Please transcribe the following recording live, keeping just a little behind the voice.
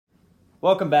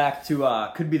Welcome back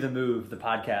to Could Be the Move, the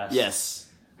podcast. Yes.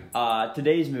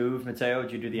 Today's move, Mateo,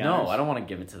 would you do the honors? No, I don't want to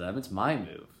give it to them. It's my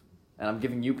move. And I'm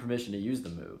giving you permission to use the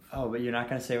move. Oh, but you're not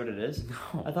going to say what it is?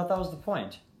 No. I thought that was the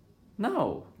point.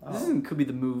 No. Oh. This isn't Could Be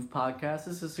the Move podcast.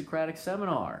 This is a Socratic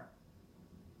seminar.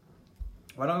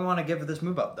 Why don't we want to give this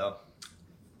move up, though?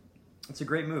 It's a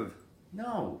great move.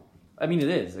 No. I mean, it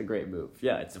is a great move.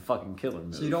 Yeah, it's a fucking killer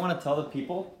move. So you don't want to tell the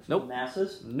people? Nope. The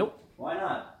masses? Nope. Why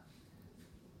not?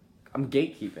 I'm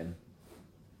gatekeeping.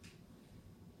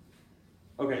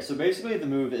 Okay, so basically the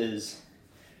move is...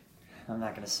 I'm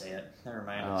not going to say it. Never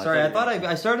mind. Oh, Sorry,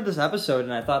 I started this episode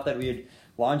and I thought that we'd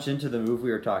launch into the move we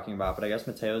were talking about, but I guess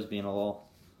Mateo's being a little...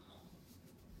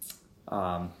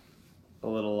 I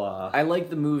like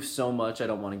the move so much I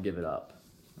don't want to give it up.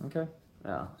 Okay.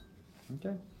 Yeah.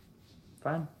 Okay.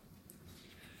 Fine.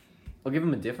 I'll give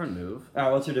him a different move.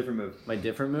 Alright, what's your different move? My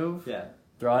different move? Yeah.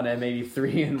 Throw on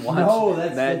M83 and watch No,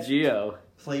 that's Nat Geo.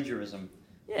 Plagiarism.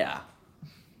 Yeah.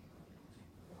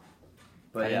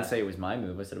 But I didn't say it was my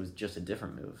move. I said it was just a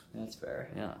different move. That's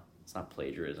fair. Yeah. It's not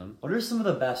plagiarism. What are some of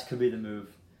the best Could Be the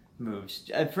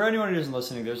moves? For anyone who isn't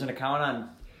listening, there's an account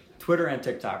on Twitter and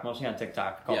TikTok, mostly on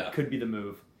TikTok, called Could Be the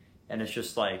Move. And it's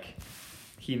just like,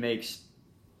 he makes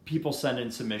people send in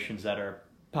submissions that are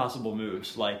possible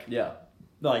moves.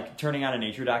 Like turning on a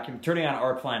nature document, turning on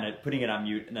Our Planet, putting it on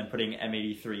mute, and then putting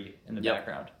M83 in the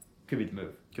background. Could be the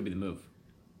move. Could be the move.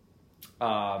 What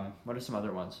are some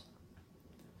other ones?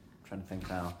 I'm trying to think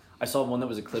now. I saw one that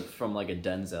was a clip from like a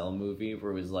Denzel movie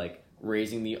where it was like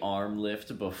raising the arm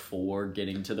lift before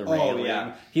getting to the railing.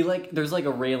 Yeah. He there's like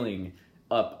a railing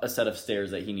up a set of stairs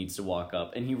that he needs to walk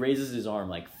up, and he raises his arm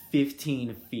like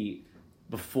 15 feet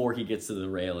before he gets to the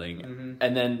railing,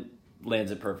 and then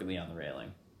lands it perfectly on the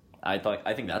railing. I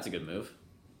think that's a good move.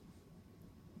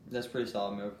 That's a pretty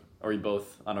solid move. Are we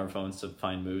both on our phones to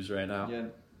find moves right now? Yeah.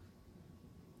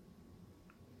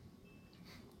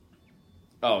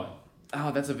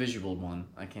 Oh, that's a visual one.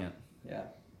 I can't. Yeah.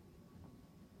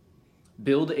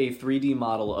 Build a 3D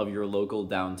model of your local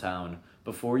downtown.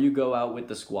 Before you go out with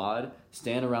the squad,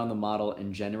 stand around the model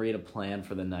and generate a plan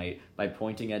for the night by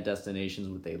pointing at destinations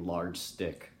with a large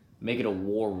stick. Make it a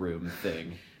war room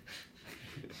thing.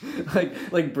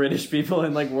 like British people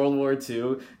in like World War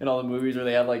II and all the movies where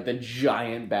they have like the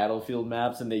giant battlefield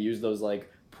maps and they use those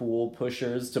like pool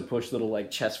pushers to push little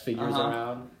like chess figures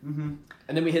around. Mm-hmm.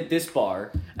 And then we hit this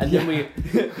bar, and then we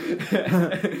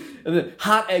and then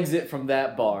hot exit from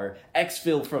that bar,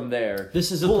 exfil from there.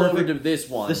 This is pull over to this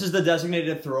one. This is the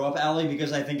designated throw up alley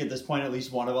because I think at this point at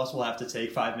least one of us will have to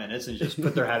take 5 minutes and just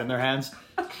put their head in their hands.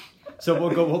 So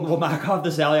we'll knock off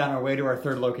this alley on our way to our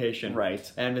third location.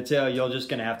 Right. And Mateo, you're just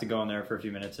gonna have to go in there for a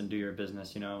few minutes and do your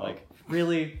business, like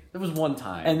really? There was one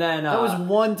time. And then that was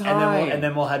one time. And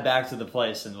then we'll head back to the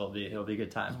place and it'll be a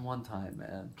good time. One time,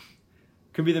 man.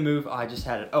 Could be the move. Oh, I just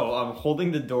had it. Oh, I'm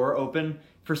holding the door open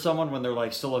for someone when they're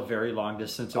like still a very long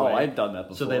distance away. Oh, I've done that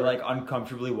before. So they like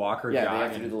uncomfortably walk or jog. Yeah, they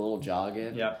have to do the little jog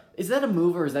in. Yeah. Is that a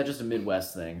move or is that just a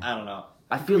Midwest thing? I don't know.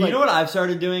 I feel like... You know what I've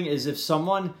started doing is if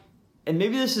someone... And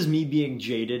maybe this is me being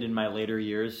jaded in my later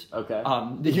years. Okay.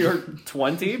 You're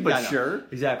 20, but yeah, sure.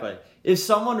 Exactly. If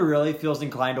someone really feels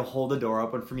inclined to hold the door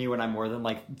open for me when I'm more than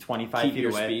like 25 Keep feet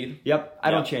your away. Speed? Yep. I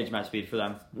don't change my speed for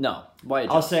them. No. Why?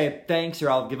 I'll say thanks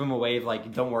or I'll give them a wave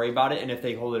like don't worry about it. And if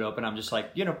they hold it open, I'm just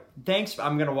like, thanks,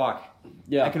 I'm going to walk.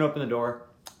 Yeah. I can open the door.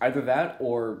 Either that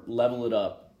or level it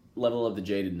up. Level up the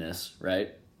jadedness,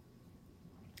 right?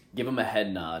 Give them a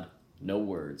head nod. No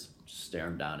words. Just stare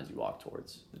them down as you walk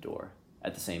towards the door.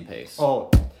 At the same pace.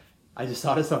 Oh, I just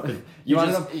thought of something.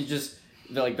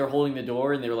 They're holding the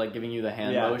door and they're like giving you the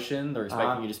hand motion. They're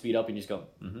expecting you to speed up and you just go,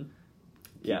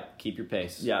 Keep your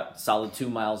pace. Yeah. Solid 2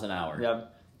 miles an hour. Yeah.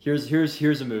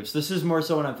 Here's a move. So this is more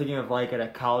so when I'm thinking of like at a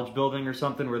college building or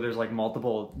something where there's like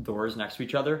multiple doors next to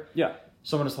each other. Yeah.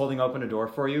 Someone is holding open a door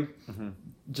for you. Mm-hmm.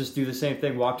 Just do the same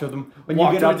thing. Walk to them. When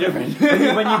you get up there,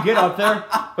 when you get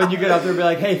up there, be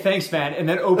like, "Hey, thanks, man," and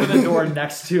then open the door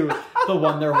next to the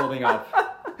one they're holding up.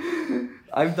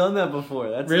 I've done that before.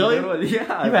 That's really?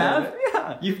 Yeah. You have?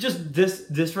 Yeah. You've just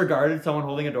disregarded someone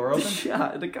holding a door open?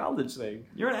 Yeah, the college thing.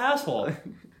 You're an asshole.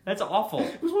 That's awful.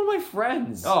 It was one of my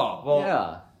friends. Oh well.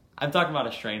 Yeah. I'm talking about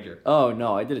a stranger. Oh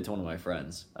no, I did it to one of my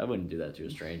friends. I wouldn't do that to a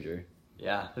stranger.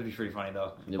 Yeah, that'd be pretty funny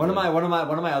though. One of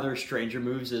my other stranger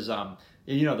moves is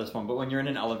you know this one, but when you're in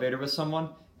an elevator with someone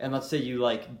and let's say you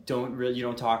like you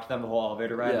don't talk to them the whole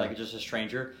elevator ride, like it's just a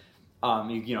stranger,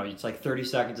 it's like 30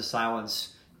 seconds of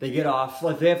silence. They get off,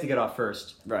 like they have to get off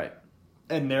first. Right.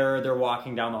 And they're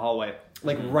walking down the hallway.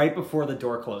 Like right before the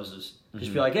door closes.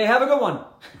 Just be like, "Hey, have a good one."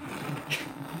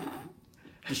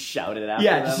 Just shout it after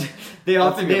them. They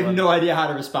have no idea how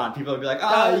to respond. People will be like,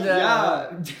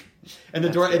 yeah. And the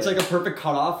door, it's like a perfect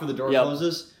cutoff for the door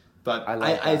closes. But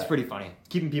it's pretty funny.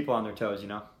 Keeping people on their toes,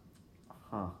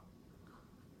 Huh.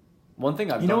 One thing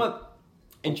You know what?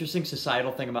 Interesting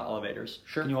societal thing about elevators.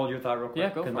 Sure. Can you hold your thought real quick? Yeah,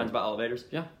 go for it. Because mine's about elevators.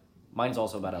 Yeah. Mine's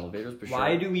also about elevators, for sure.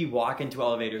 Why do we walk into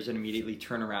elevators and immediately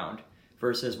turn around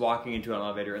versus walking into an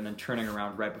elevator and then turning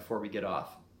around right before we get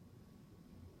off?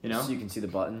 So you can see the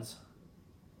buttons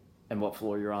and what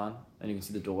floor you're on, and you can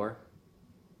see the door.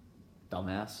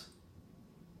 Dumbass.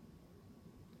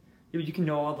 Yeah, but you can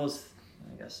know all those.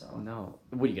 I guess so. No.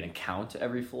 What, are you going to count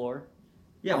every floor?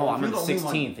 Yeah, I'm in the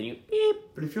 16th, and you beep.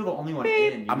 But if you're the only one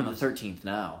beep. in, I'm in the 13th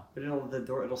now. But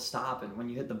it'll stop, and when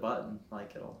you hit the button,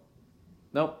 like it'll.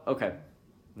 Nope. Okay.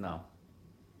 No.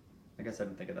 I guess I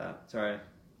didn't think of that. Sorry.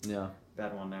 Yeah.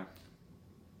 Bad one there.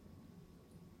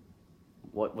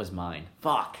 What was mine?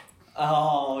 Fuck.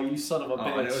 Oh, you son of a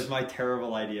bitch. And it was my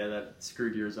terrible idea that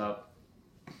screwed yours up.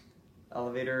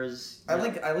 Elevators. I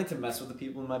like to mess with the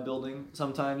people in my building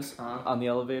sometimes on the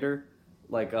elevator.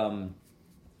 Like, when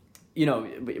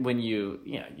you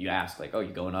ask, like, oh,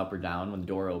 you going up or down when the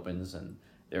door opens, and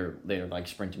they're like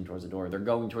sprinting towards the door. They're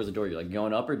going towards the door. You're like,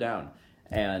 going up or down?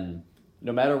 And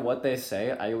no matter what they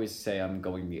say, I always say I'm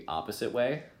going the opposite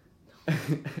way.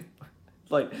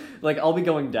 like I'll be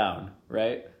going down,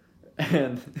 right?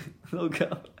 And they'll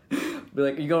go, be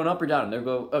like, are you going up or down? And they'll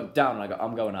go, oh, down. And I go,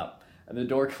 I'm going up. And the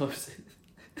door closes.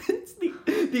 It's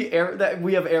the arrow that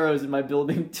we have arrows in my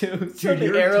building too. So Dude,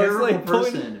 you're a terrible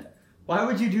person. Why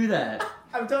would you do that?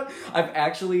 I've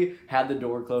actually had the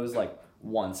door closed like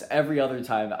once. Every other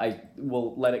time I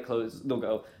will let it close. They'll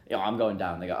go, I'm going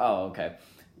down. They go, oh, okay.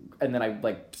 And then I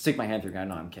like stick my hand through.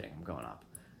 No, I'm kidding. I'm going up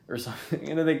or something.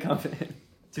 And then they come in.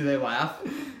 Do they laugh?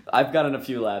 I've gotten a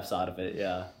few laughs out of it.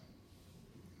 Yeah.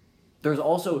 There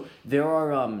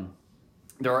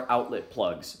are outlet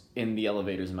plugs in the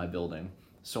elevators in my building.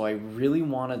 So I really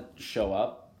want to show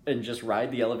up and just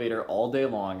ride the elevator all day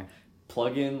long,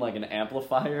 plug in like an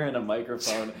amplifier and a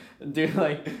microphone, and do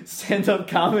like stand-up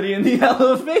comedy in the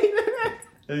elevator.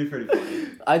 That'd be pretty funny.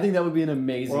 I think that would be an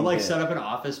amazing Or like bit. set up an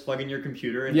office, plug in your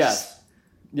computer, and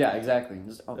Yeah, exactly.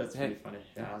 That's pretty funny.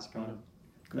 Yeah, how's it going?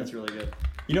 That's really good.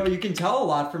 You can tell a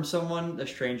lot from a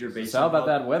stranger, based on how about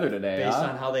that weather today? Based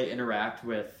on how they interact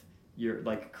with your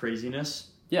like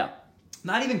craziness. Yeah.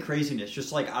 Not even craziness,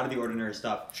 just like out of the ordinary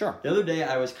stuff. Sure. The other day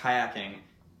I was kayaking.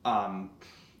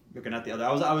 Looking at the other,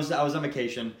 I was on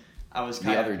vacation. I was kayaking.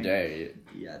 The other day.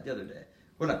 Yeah, the other day.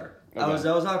 Whatever. Okay. I was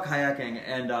out kayaking,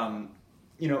 and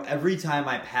every time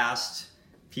I passed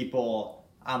people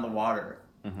on the water,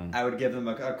 I would give them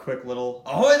a quick little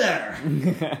ahoy there.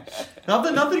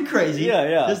 nothing crazy.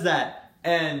 Yeah. Just that,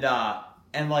 and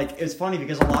like it's funny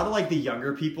because a lot of like the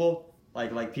younger people.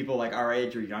 Like people like our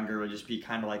age or younger would just be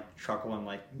kind of like chuckling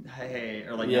like hey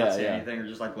or like not say anything or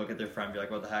just like look at their friend and be like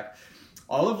what the heck.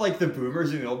 All of like the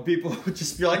boomers and the old people would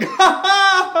just be like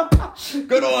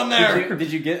good on there. Did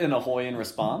you get an ahoy in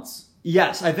response?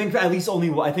 Yes, I think at least one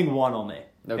only.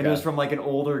 Okay. And it was from like an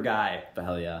older guy. The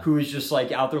hell yeah. Who was just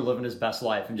like out there living his best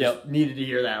life and just needed to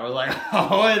hear that. I was like,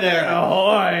 ahoy there.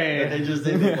 Ahoy. And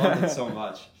they loved it so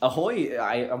much. Ahoy,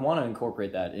 I want to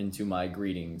incorporate that into my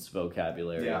greetings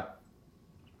vocabulary. Yeah.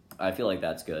 I feel like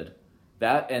that's good.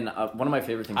 That and one of my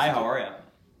favorite things. Hi, how are you?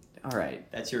 All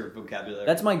right. That's your vocabulary.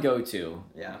 That's my go-to.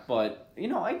 Yeah. But,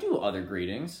 I do other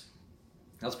greetings.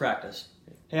 Let's practice.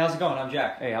 Hey, how's it going? I'm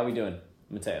Jack. Hey, how we doing?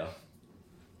 Mateo.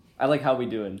 I like how we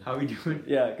doing. How we doing?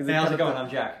 Yeah. Hey, how's it going? I'm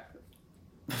Jack.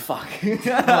 Fuck.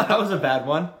 That was a bad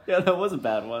one. Yeah, that was a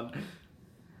bad one.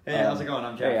 Hey, how's it going?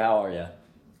 I'm Jack. Hey, how are you?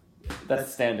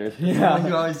 That's standard. Yeah.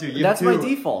 You always do. That's my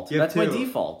default. That's my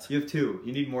default. You have two.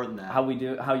 You need more than that. How we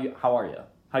do? How are you?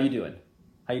 How you doing?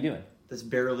 How you doing? That's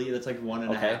like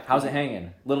 1.5. Okay. How's it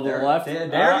hanging? Little to the left?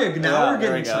 There you go. Now we're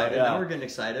getting excited. Yeah. Now we're getting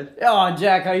excited. Oh,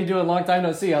 Jack, how you doing? Long time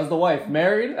no see. How's the wife?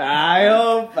 Married? I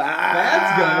hope.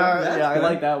 That's good. That's good. I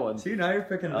like that one. See, now you're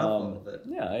picking it up a little bit.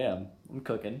 Yeah, I am. I'm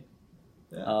cooking.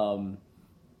 Yeah.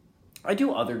 I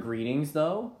do other greetings,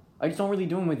 though. I just don't really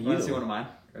do them with you. Want to see one of mine?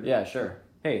 Ready? Yeah, sure.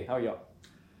 Hey, how are you?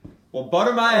 Well,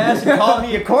 butter my ass and call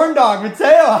me a corn dog,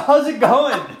 Mateo. How's it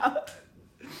going?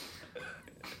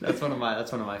 That's one of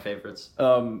my favorites.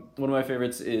 One of my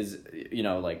favorites is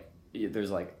like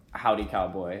there's like howdy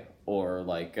cowboy or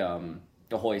like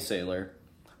ahoy sailor.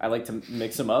 I like to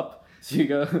mix them up. So you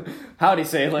go howdy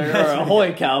sailor or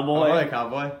ahoy cowboy. Ahoy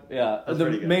cowboy. Yeah,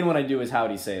 the main one I do is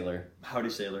howdy sailor.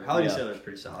 Howdy sailor. Howdy sailor is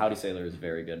pretty solid. Howdy sailor is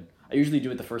very good. I usually do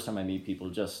it the first time I meet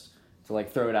people just to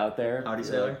like throw it out there. Howdy,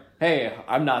 sailor. Hey,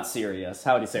 I'm not serious.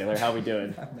 Howdy, sailor. How we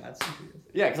doing? I'm not serious.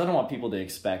 Yeah, because I don't want people to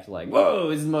expect like, whoa,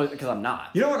 this is because I'm not.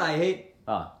 You know what I hate?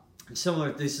 Ah.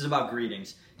 Similar. This is about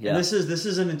greetings. Yeah. And this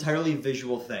is an entirely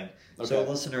visual thing. Okay. So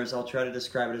listeners, I'll try to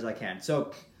describe it as I can.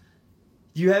 So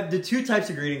you have the two types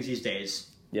of greetings these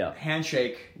days. Yeah.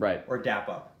 Handshake. Right. Or dap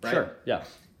up. Right? Sure. Yeah.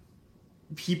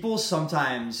 People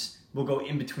sometimes will go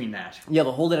in between that. Yeah,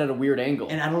 they'll hold it at a weird angle.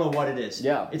 And I don't know what it is.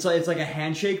 Yeah. It's like a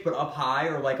handshake but up high,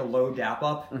 or like a low dap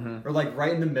up. Mm-hmm. Or like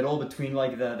right in the middle between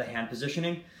like the hand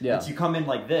positioning. Yeah. It's you come in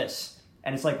like this.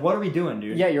 And it's like, what are we doing,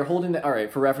 dude? Yeah, you're holding it. All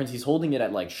right, for reference, he's holding it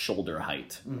at like shoulder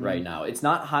height right now. It's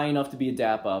not high enough to be a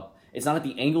dap up. It's not at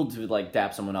the angle to like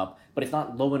dap someone up, but it's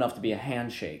not low enough to be a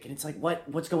handshake. And it's like,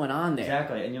 what's going on there?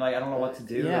 Exactly. And you're like, I don't know what to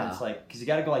do. Yeah. And it's like, because you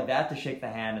got to go like that to shake the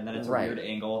hand, and then it's a weird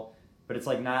angle. But it's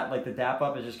like not like the dap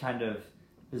up is just kind of.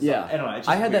 Yeah. I don't know. It's just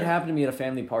I had weird. that happen to me at a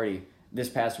family party this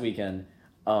past weekend.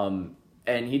 And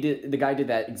the guy did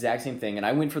that exact same thing, and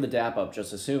I went for the dap up,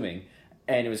 just assuming.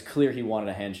 And it was clear he wanted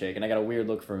a handshake, and I got a weird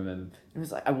look from him. It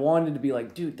was like I wanted to be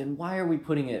like, dude, then why are we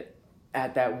putting it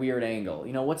at that weird angle?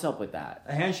 You know, what's up with that?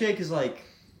 A handshake is like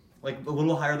a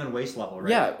little higher than waist level,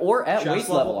 right? Yeah, or at Chest waist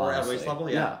level, or honestly. at waist level.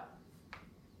 Yeah.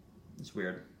 It's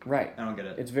weird. Right. I don't get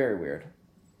it. It's very weird.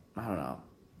 I don't know.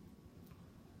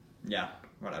 Yeah.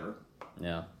 Whatever.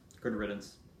 Yeah. Good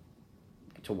riddance.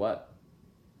 To what?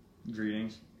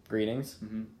 Greetings. Greetings.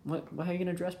 Mm-hmm. What? How are you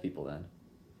gonna address people then?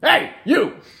 Hey,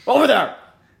 you over there.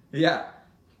 Yeah.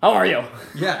 How are you?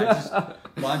 Yeah. I just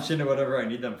launch into whatever I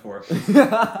need them for.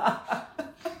 What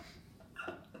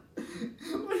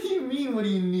do you mean? What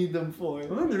do you need them for?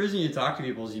 Well, the reason you talk to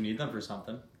people is you need them for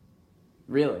something.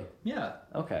 Really? Yeah.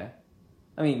 Okay.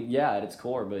 I mean, yeah, at its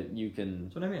core, but you can.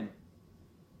 That's what I mean.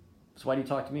 So why do you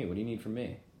talk to me? What do you need from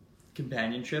me?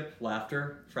 Companionship,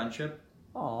 laughter, friendship.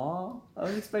 Aw, I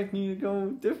was expecting you to go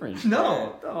different.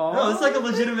 No. Aww, No, it's like a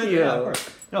legitimate. thank you. Yeah, of course.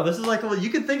 No, this is like you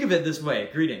can think of it this way.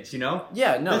 Greetings, you know.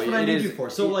 Yeah, no, that's what I need is, you for.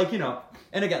 So like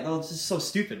and again, no, it's just so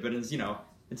stupid. But it's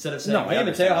instead of saying, No, "Hey,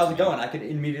 Mateo, how's it going?" I could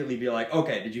immediately be like,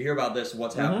 "Okay, did you hear about this?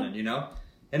 What's happening?" You know.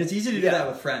 And it's easy to do that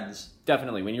with friends.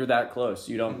 Definitely, when you're that close,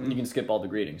 you don't. You can skip all the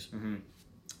greetings. Mm-hmm.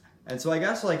 And so I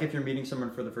guess like if you're meeting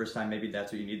someone for the first time, maybe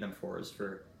that's what you need them for, is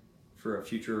for a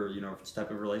future, type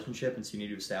of relationship, and so you need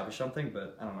to establish something,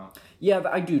 but I don't know. Yeah,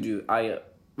 but I do.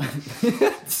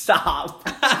 Stop.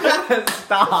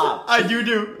 Stop. I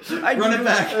do. Run it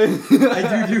back.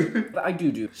 I do. I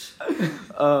do.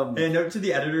 And note to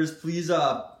the editors, please,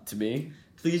 to me?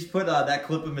 please put that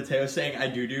clip of Mateo saying I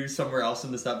do somewhere else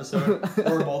in this episode,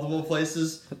 or multiple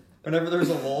places. Whenever there's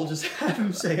a lull, just have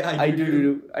him say I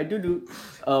do. I do.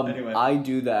 Anyway. I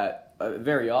do that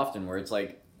very often, where it's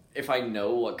like, if I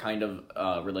know what kind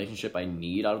of relationship I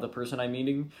need out of the person I'm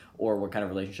meeting, or what kind of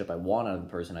relationship I want out of the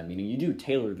person I'm meeting, you do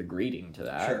tailor the greeting to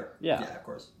that. Sure. Yeah, of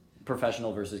course.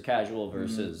 Professional versus casual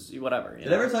versus whatever.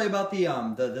 Did I ever tell you about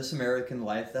the This American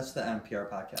Life? That's the NPR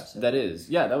podcast. That is.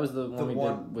 Yeah, that was the one we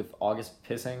one... did with August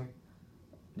pissing.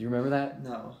 Do you remember that?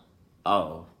 No.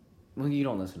 Oh. Well, you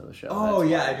don't listen to the show. Oh,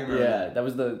 yeah, I do remember that. That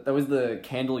was the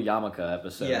Candle Yamaka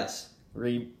episode. Yes. Where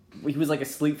he was like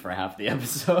asleep for half the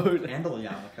episode. Candle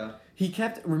Yamaka. He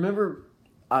kept, remember,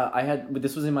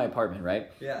 this was in my apartment,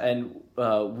 right? Yeah. And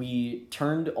we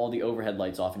turned all the overhead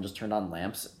lights off and just turned on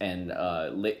lamps and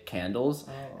lit candles.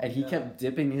 Oh, and he kept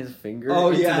dipping his finger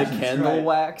into the candle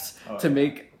wax to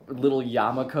make little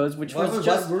yarmulkes, which was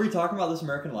just... Were we talking about This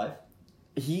American Life?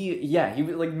 He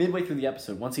was like midway through the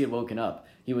episode, once he had woken up,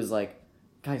 he was like,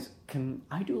 guys, can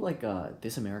I do like a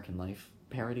This American Life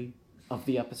parody of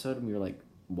the episode? And we were like,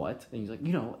 what? And he's like,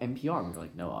 NPR. And we were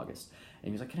like, no, August. And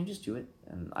he was like, can I just do it?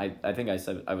 And I think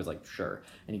I was like, sure.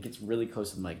 And he gets really close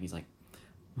to the mic and he's like,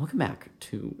 welcome back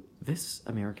to This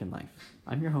American Life.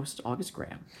 I'm your host, August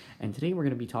Graham. And today we're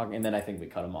going to be talking... And then I think we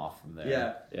cut him off from there.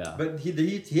 Yeah. But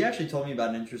he actually told me about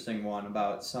an interesting one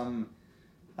about some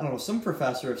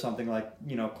professor of something like,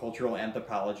 cultural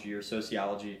anthropology or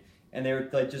sociology. And they were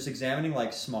like just examining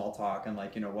like small talk and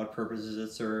like, what purposes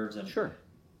it serves and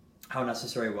how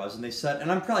necessary it was. And they said,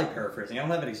 and I'm probably paraphrasing, I don't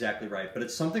have it exactly right, but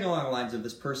it's something along the lines of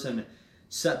this person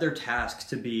set their task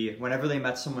to be, whenever they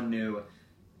met someone new,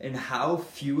 and how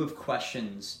few of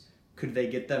questions could they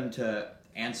get them to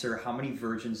answer how many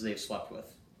virgins they've slept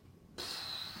with.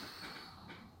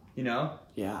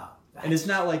 Yeah. And it's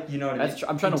not like, what I mean?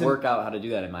 I'm trying to work out how to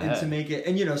do that in my head. And to make it,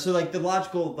 and so like the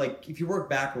logical, like if you work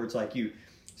backwards, like you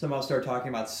somehow start talking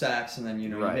about sex and then, you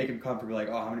make them comfortable, like,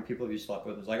 oh, how many people have you slept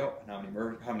with? It's like, oh, how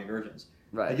many virgins?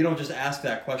 Right. Like, you don't just ask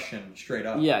that question straight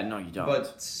up. Yeah, no, you don't.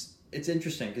 But it's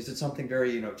interesting because it's something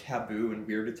very, taboo and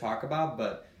weird to talk about,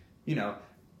 but,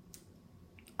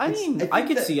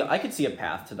 I could see a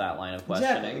path to that line of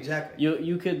questioning. Exactly.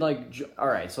 You could like, all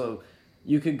right, so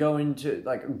you could go into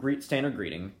like standard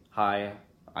greeting. Hi,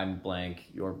 I'm blank.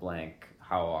 You're blank.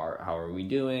 How are we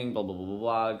doing? Blah blah blah blah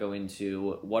blah. Go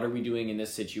into what are we doing in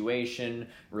this situation?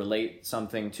 Relate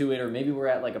something to it, or maybe we're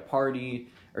at like a party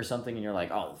or something, and you're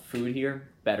like, oh, food here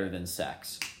better than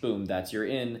sex. Boom, that's your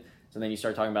in. So then you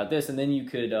start talking about this, and then you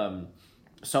could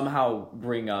somehow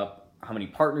bring up how many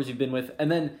partners you've been with,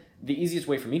 and then the easiest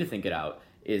way for me to think it out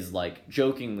is like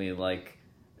jokingly, like,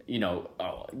 we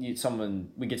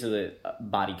get to the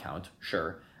body count,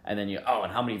 sure, and then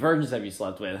and how many virgins have you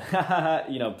slept with?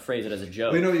 Phrase it as a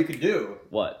joke. Well, you know what you could do?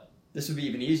 What? This would be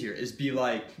even easier. Is be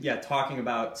like, talking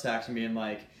about sex and being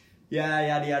like,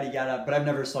 yada yada yada. But I've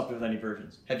never slept with any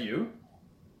virgins. Have you?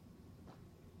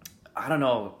 I don't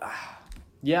know.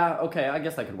 Yeah, okay, I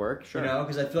guess that could work. Sure.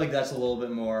 Because I feel like that's a little bit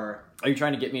more. Are you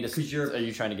trying to get me to? Are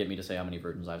you trying to get me to say how many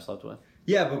virgins I've slept with?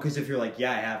 Yeah, because if you're like,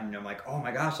 I have, and I'm like, oh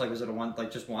my gosh, like was it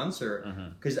just once,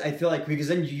 or because I feel like because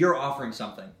then you're offering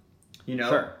something,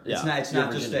 Sure. Yeah. It's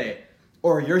not just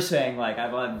or you're saying like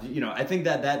I think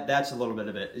that's a little bit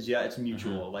of it is it's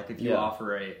mutual. Mm-hmm. Like if you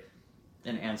offer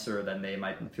an answer, then they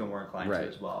might feel more inclined to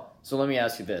as well. So let me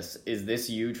ask you this: is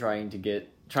this you trying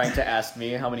to ask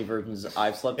me how many virgins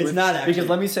I've slept with? It's not actually. Because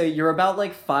let me say, you're about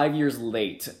like 5 years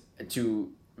late to,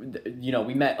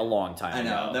 we met a long time ago. I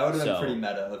know. That would have been pretty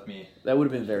meta of me. That would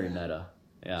have been very meta.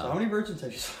 Yeah. So how many virgins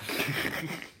have you slept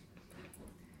with?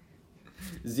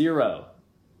 0.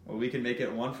 Well, we can make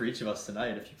it 1 for each of us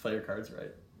tonight if you play your cards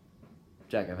right.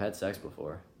 Jack, I've had sex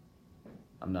before.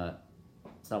 It's not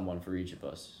 1 for each of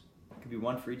us. It could be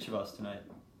 1 for each of us tonight.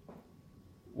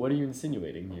 What are you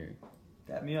insinuating here?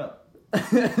 Dap me up.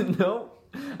 No,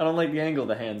 I don't like the angle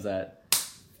the hand's at.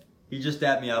 He just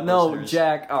dapped me up. No, listeners.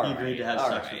 Jack. He agreed to have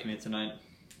sex with me tonight.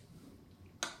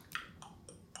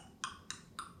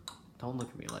 Don't look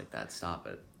at me like that. Stop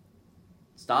it.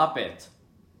 Stop it.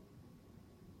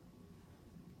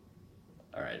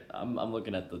 All right, I'm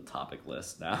looking at the topic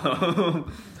list now.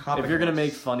 If you're gonna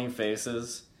make funny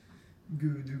faces.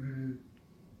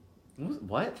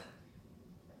 What?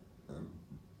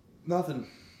 Nothing.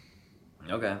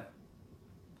 Okay.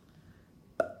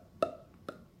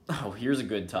 Oh, here's a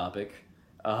good topic.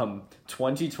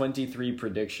 2023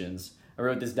 predictions. I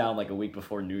wrote this down like a week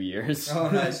before New Year's. Oh,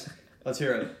 nice. Let's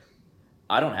hear it.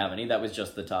 I don't have any. That was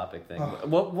just the topic thing. Oh.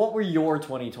 What were your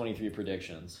 2023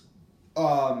 predictions?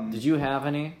 Did you have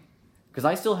any? Because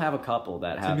I still have a couple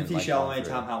that haven't. Timothée Chalamet,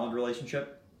 Tom Holland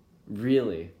relationship.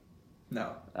 Really?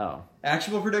 No. Oh.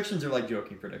 Actual predictions or like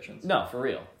joking predictions? No, for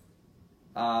real.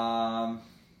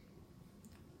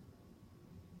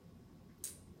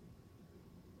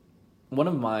 One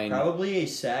of mine... Probably a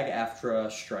SAG-AFTRA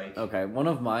strike. Okay, one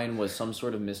of mine was some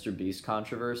sort of Mr. Beast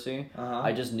controversy. Uh-huh.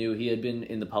 I just knew he had been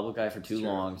in the public eye for too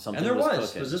long. Something and there was.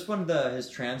 Cooking. Was this one his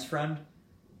trans friend?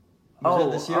 Was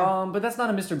that this year? But that's not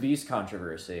a Mr. Beast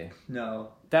controversy. No.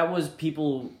 That was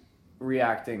people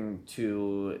reacting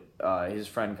to his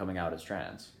friend coming out as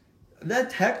trans.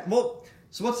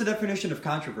 So what's the definition of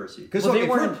controversy? Because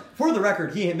for the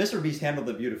record, Mr. Beast handled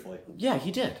it beautifully. Yeah,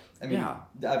 he did. I mean,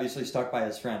 obviously stuck by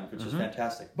his friend, which is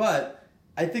fantastic. But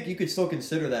I think you could still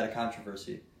consider that a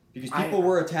controversy. Because people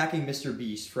were attacking Mr.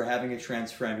 Beast for having a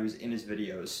trans friend who was in his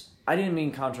videos. I didn't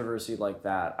mean controversy like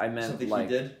that. I meant something like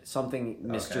he did? Something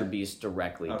Mr. Beast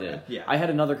directly did. Yeah. I had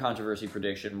another controversy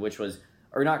prediction, which was,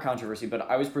 or not controversy, but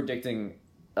I was predicting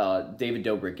David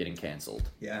Dobrik getting canceled.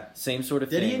 Yeah. Same sort of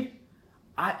thing. Did he?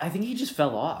 I think he just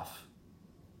fell off.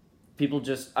 People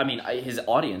just, his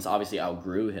audience obviously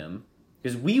outgrew him.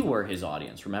 Because we were his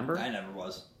audience, remember? I never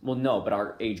was. Well, no, but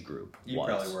our age group was. You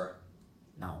probably were.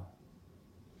 No.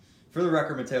 For the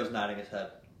record, Mateo's nodding his head.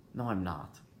 No, I'm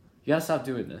not. You gotta stop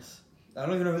doing this. I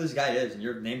don't even know who this guy is, and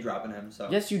you're name dropping him, so...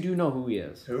 Yes, you do know who he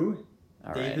is. Who?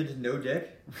 All David right. No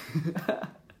Dick?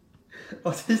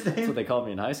 What's his name? That's what they called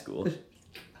me in high school.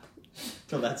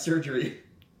 Till that surgery.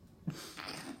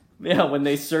 Yeah, when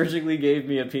they surgically gave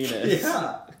me a penis.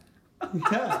 Yeah.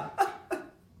 Yeah.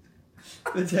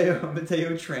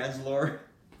 Mateo Translore.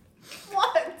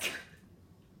 What?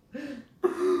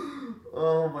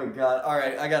 Oh my god.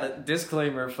 Alright, I got a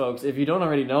disclaimer, folks. If you don't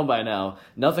already know by now,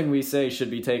 nothing we say should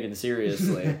be taken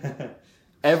seriously.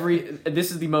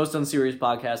 This is the most unserious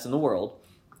podcast in the world.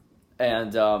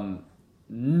 And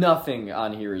nothing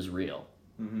on here is real.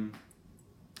 Mm-hmm.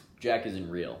 Jack isn't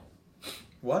real.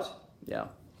 What? Yeah.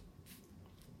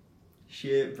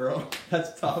 Shit, bro.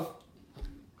 That's tough.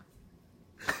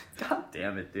 God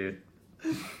damn it, dude.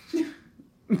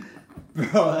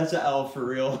 Bro, that's an L for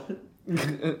real.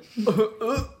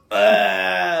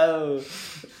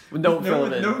 Don't fill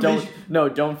them in. No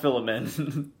Don't fill them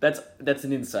in. That's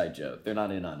an inside joke. They're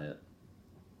not in on it.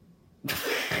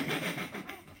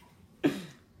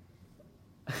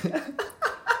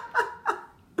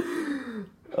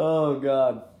 Oh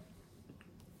God.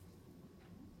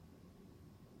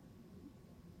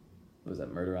 Was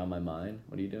that Murder on My Mind?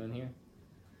 What are you doing here?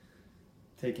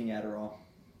 Taking Adderall.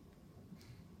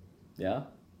 Yeah?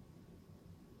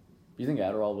 Do you think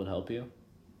Adderall would help you?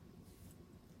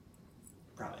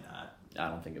 Probably not. I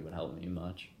don't think it would help me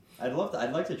much. I'd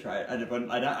like to try it. I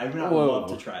would love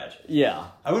to try it. Yeah.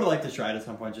 I would like to try it at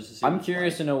some point just to see. I'm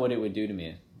curious to know what it would do to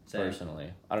me,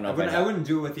 personally. I don't know I wouldn't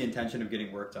do it with the intention of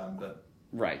getting work done, but...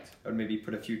 Right. I would maybe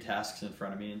put a few tasks in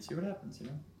front of me and see what happens, you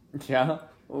know? Yeah?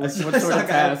 What sort of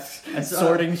tasks?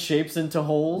 Sorting shapes into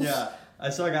holes? Yeah. I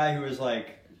saw a guy who was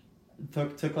like...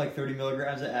 Took like 30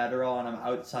 milligrams of Adderall, and I'm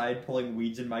outside pulling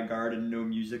weeds in my garden, no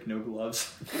music, no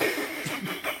gloves.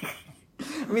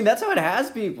 I mean, that's how it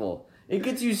has people. It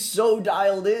gets you so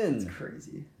dialed in. It's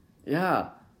crazy. Yeah.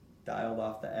 Dialed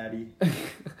off the Addy.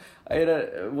 I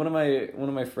had one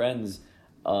of my friends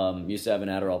used to have an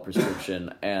Adderall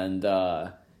prescription,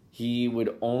 and he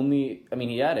would only... I mean,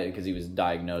 he had it because he was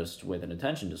diagnosed with an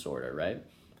attention disorder, right?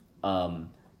 And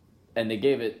they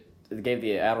gave the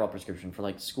Adderall prescription for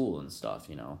like school and stuff,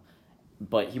 you know.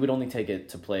 But he would only take it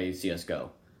to play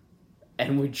CS:GO.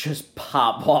 And would just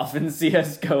pop off in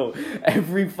CS:GO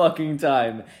every fucking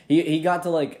time. He got to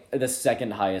like the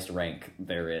second highest rank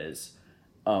there is.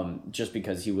 Just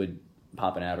because he would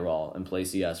pop an Adderall and play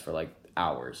CS for like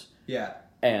hours. Yeah.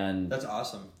 And that's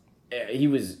awesome. He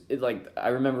was like, I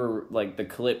remember like the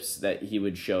clips that he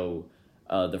would show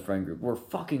the friend group were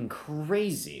fucking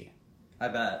crazy. I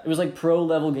bet. It was like pro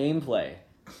level gameplay.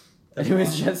 And it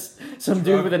was just some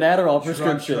dude with an Adderall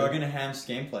prescription. Drug enhanced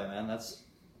gameplay, man.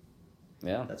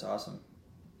 Yeah. That's awesome.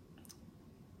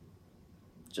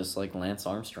 Just like Lance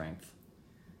Armstrong.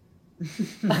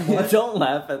 What? Don't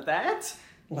laugh at that.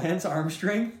 Lance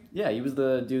Armstrong? Yeah, he was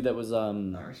the dude that was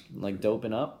like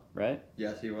doping up, right?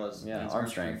 Yes, he was. Yeah, Lance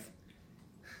Armstrong.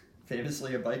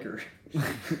 Famously a biker.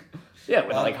 Yeah,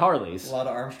 with like Harleys. A lot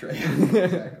of Armstrong.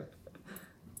 Exactly.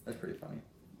 That's pretty funny.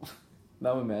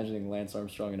 Now I'm imagining Lance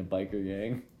Armstrong in a biker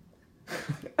gang.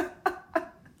 Could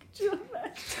you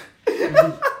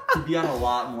imagine? He'd be on a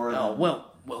lot more than...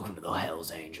 Welcome to the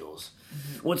Hells Angels.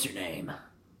 What's your name?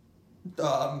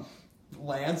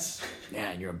 Lance. Yeah,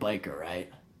 and you're a biker, right?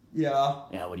 Yeah.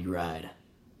 Yeah, what do you ride?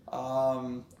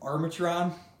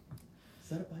 Armatron. Is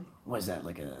that a bike? What is that,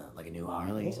 like a new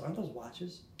Harley? Aren't those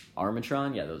watches?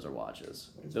 Armatron? Yeah, those are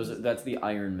watches. That's the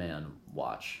Iron Man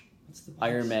watch. What's the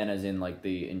bike? Iron Man as in like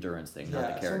the endurance thing,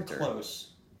 not the character. So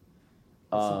close.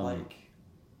 What's the bike?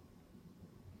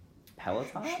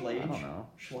 Peloton? Schlage? I don't know.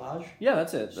 Schlage? Yeah,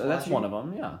 that's it. Slagey? That's one of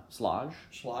them. Yeah, Slage.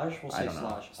 Schlage? We'll I say don't know.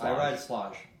 Slage. Slage. I ride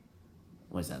Slage.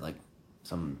 What is that, like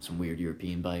some weird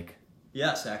European bike?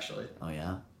 Yes, actually. Oh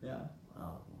yeah? Yeah.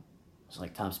 Oh, it's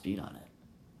like top speed on it.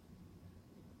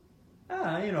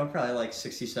 Probably like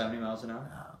 60, 70 miles an hour.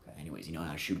 Oh, okay. Anyways, you know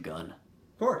how to shoot a gun.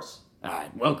 Of course. All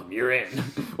right, welcome. You're in.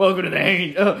 Welcome to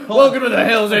the welcome to the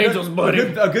Hells Angels, buddy.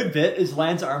 A good bit is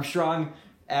Lance Armstrong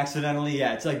accidentally.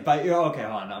 Yeah, it's like okay, hold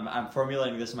on. I'm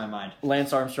formulating this in my mind.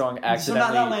 Lance Armstrong accidentally.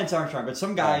 So not Lance Armstrong, but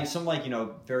some guy, some like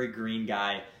very green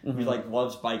guy who like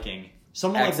loves biking.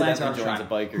 Someone like Lance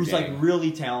Armstrong who's like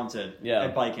really talented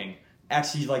at biking.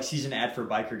 Actually, like sees an ad for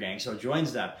biker gang, so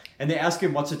joins them, and they ask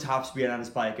him what's the top speed on his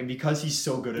bike, and because he's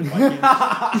so good at biking,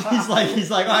 he's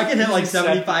like, I can hit like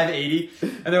 75, 80,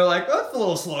 and they're like, oh, that's a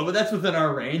little slow, but that's within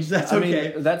our range. That's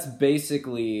okay. I mean, that's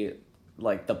basically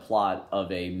like the plot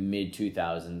of a mid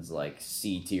 2000s like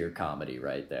C tier comedy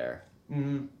right there.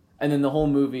 Mm-hmm. And then the whole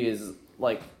movie is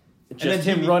like just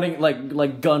him running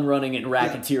like gun running and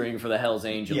racketeering for the Hells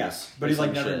Angels. Yes, but he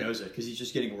like never knows it because he's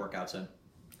just getting workouts in.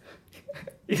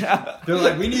 Yeah, they're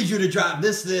like, we need you to drive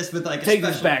this with like take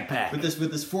this backpack with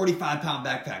this 45-pound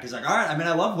backpack. He's like, all right. I mean,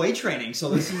 I love weight training, so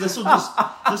this will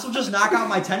just knock out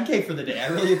my 10K for the day. I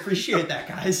really appreciate that,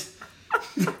 guys.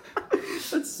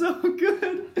 That's so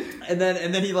good. And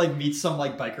then he like meets some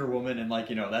like biker woman, and like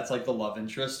that's like the love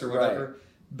interest or whatever. Right.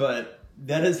 But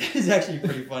that is actually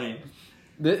pretty funny.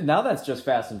 Now that's just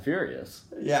Fast and Furious.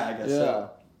 Yeah, I guess so.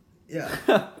 Yeah,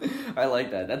 I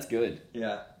like that. That's good.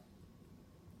 Yeah.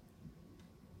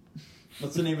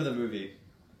 What's the name of the movie?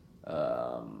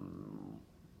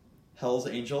 Hell's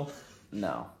Angel?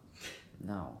 No.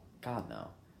 God, no.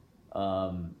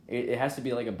 It has to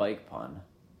be like a bike pun.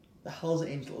 The Hell's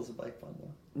Angel is a bike pun, though.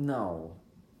 No.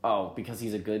 Oh, because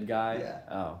he's a good guy? Yeah.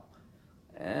 Oh.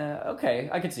 Okay,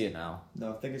 I can see it now.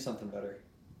 No, think of something better.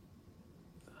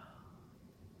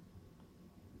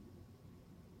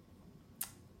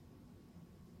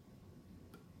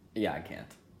 Yeah, I can't.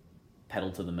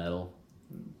 Pedal to the metal.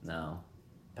 No.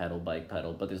 Pedal, bike,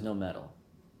 pedal. But there's no metal.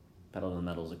 Pedal to the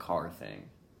metal is a car thing.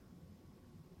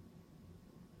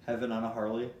 Heaven on a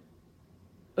Harley?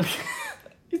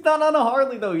 He's not on a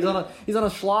Harley though. He's on a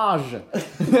Schlage.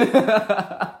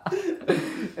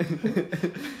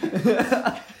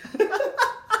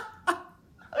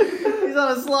 He's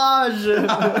on a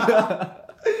Schlage.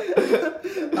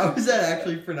 How is that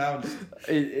actually pronounced?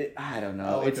 I don't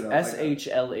know. It's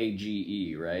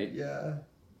Shlage, right? Yeah.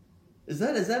 Is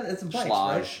that it's a bike, Schlage.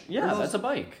 Right? Yeah, that's a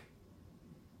bike.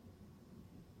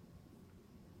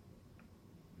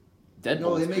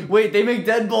 Deadbolts. Wait, they make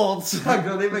deadbolts.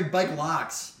 No, they make bike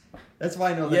locks. That's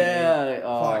why I know that. Yeah.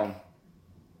 Fuck.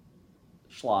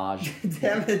 Schlage.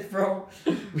 Damn it, bro.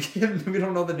 We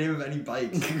don't know the name of any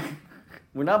bikes.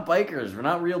 We're not bikers. We're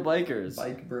not real bikers.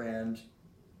 Bike brand.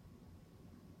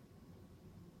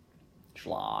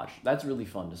 Schlage. That's really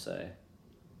fun to say.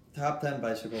 Top 10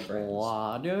 bicycle brands.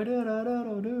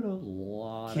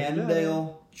 Cannondale,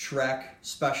 Cannondale, Trek,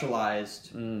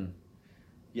 Specialized.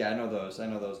 Yeah, I know those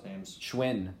names.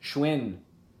 Schwinn.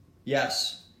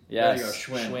 Yes. Yes. There you go,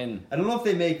 Schwinn. I don't know if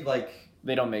they make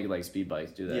They don't make speed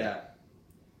bikes, do they? Yeah.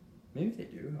 Maybe they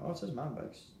do. Oh, it says mountain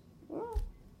bikes. No.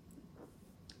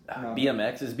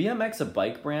 BMX. Is BMX a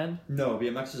bike brand? No,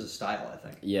 BMX is a style, I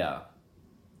think. Yeah.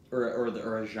 Or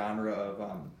a genre of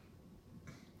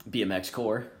BMX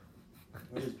core.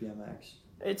 What is BMX?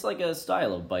 It's like a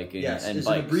style of biking and it's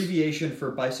bikes. An abbreviation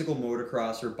for bicycle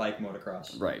motocross or bike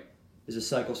motocross. Right. Is a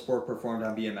cycle sport performed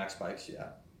on BMX bikes, yeah.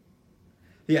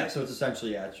 Yeah, so it's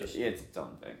essentially, it's just... It's its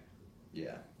own thing.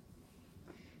 Yeah.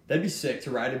 That'd be sick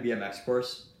to ride a BMX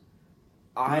course.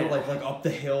 Like up the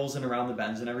hills and around the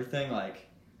bends and everything, like...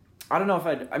 I don't know if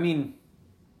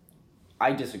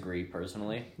I disagree,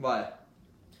 personally. Why?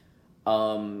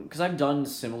 Because I've done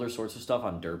similar sorts of stuff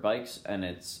on dirt bikes, and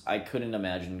I couldn't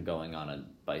imagine going on a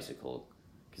bicycle,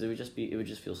 because it would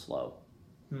just feel slow.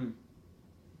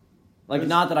 Like,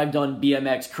 not that I've done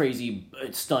BMX crazy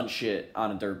stunt shit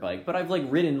on a dirt bike, but I've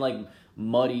ridden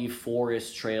muddy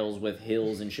forest trails with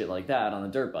hills and shit like that on a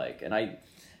dirt bike, and I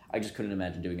just couldn't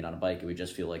imagine doing it on a bike. It would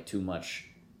just feel like too much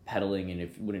pedaling, and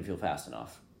it wouldn't feel fast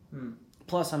enough.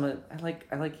 Plus, I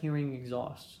like hearing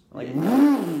exhaust,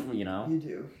 you know. You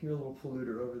do. You're a little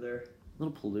polluter over there.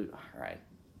 All right.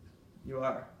 You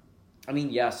are. I mean,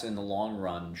 yes, in the long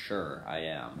run, sure, I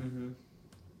am.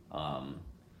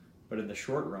 But in the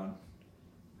short run,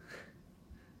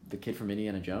 the kid from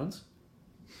Indiana Jones.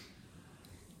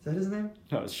 Is that his name?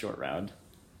 No, it's Short Round.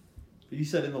 But you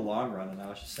said in the long run, and I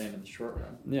was just saying in the short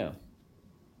run. Yeah.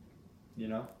 You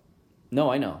know. No,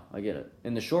 I know. I get it.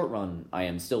 In the short run, I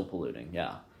am still polluting,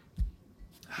 yeah.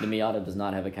 The Miata does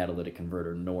not have a catalytic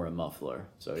converter nor a muffler,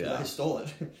 so yeah. I stole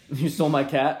it. You stole my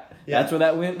cat? Yeah. That's where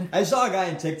that went? I saw a guy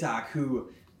on TikTok who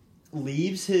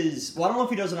leaves his... Well, I don't know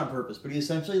if he does it on purpose, but he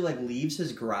essentially, leaves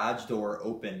his garage door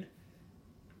open.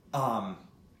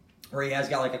 Where he has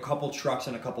got, a couple trucks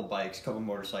and a couple bikes, a couple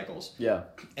motorcycles. Yeah.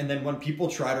 And then when people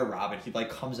try to rob it, he,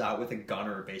 comes out with a gun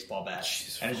or a baseball bat.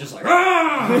 Jesus. And it's just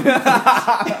ah!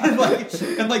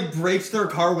 and breaks their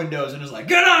car windows and is like,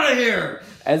 get out of here!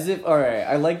 As if, alright,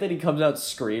 I like that he comes out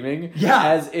screaming. Yeah.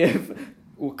 As if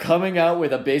coming out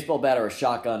with a baseball bat or a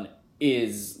shotgun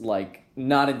is,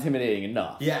 not intimidating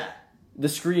enough. Yeah. The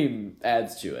scream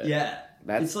adds to it. Yeah.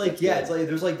 That's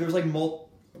there's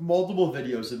multiple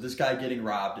videos of this guy getting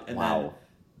robbed and then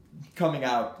coming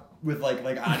out with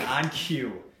on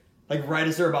cue, right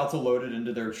as they're about to load it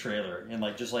into their trailer and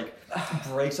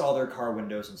breaks all their car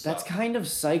windows and stuff. That's kind of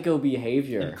psycho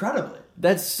behavior. Incredibly.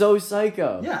 That's so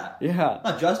psycho. Yeah. Yeah.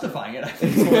 I'm not justifying it. I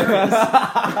think it's hilarious.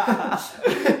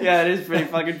 Yeah, it is pretty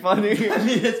fucking funny. I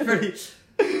mean, it's pretty...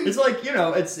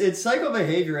 It's it's psycho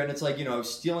behavior, and it's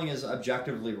stealing is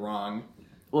objectively wrong.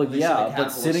 Well, yeah, but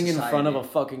sitting in front of a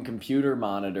fucking computer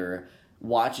monitor,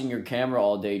 watching your camera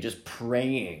all day, just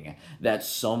praying that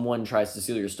someone tries to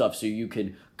steal your stuff so you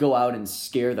could go out and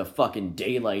scare the fucking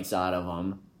daylights out of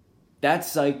them.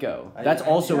 That's psycho. That's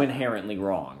also inherently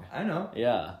wrong. I know.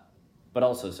 Yeah. But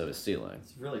also so is stealing.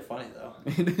 It's really funny, though.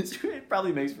 It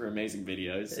probably makes for amazing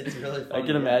videos. It's really funny. I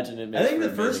can imagine it makes I think for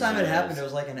the first time videos. it happened, it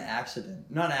was an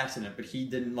accident. Not an accident, but he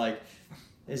didn't,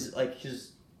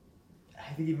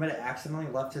 I think he might have accidentally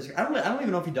left his... I don't even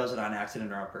know if he does it on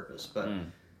accident or on purpose, but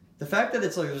the fact that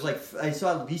it's I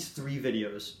saw at least 3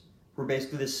 videos where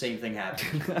basically the same thing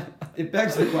happened. It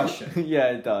begs the question.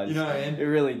 Yeah, it does. You know what I mean? It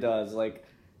really does.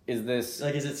 Is this...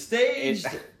 is it staged?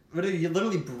 But he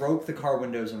literally broke the car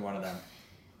windows in one of them.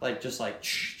 What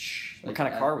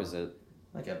kind of car was it?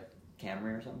 Like a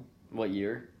Camry or something. What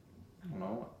year? I don't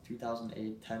know.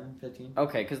 2008, 10, 15?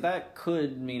 Okay, because that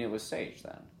could mean it was staged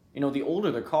then. The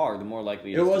older the car, the more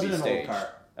likely it wasn't an old car.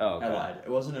 Oh, okay. I lied. It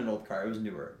wasn't an old car. It was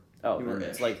newer. Oh, then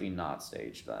it's likely not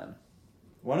staged then.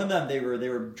 One of them, they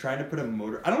were trying to put a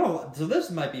motor. I don't know. So this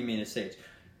might be mean to stage.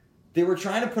 They were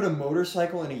trying to put a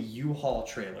motorcycle in a U-Haul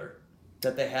trailer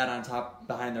that they had on top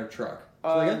behind their truck. So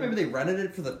I guess maybe they rented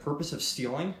it for the purpose of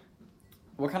stealing.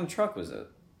 What kind of truck was it?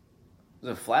 Was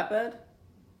it a flatbed?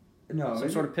 No. Some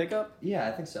sort of pickup? Yeah,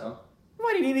 I think so.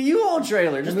 Why do you need a U-Haul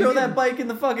trailer? Just throw that bike in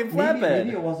the fucking flatbed.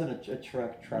 Maybe it wasn't a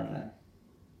truck then.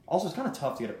 Also, it's kind of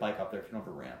tough to get a bike up there if you don't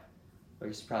have a ramp. Like,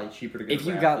 it's probably cheaper to get If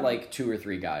you've got, like, 2 or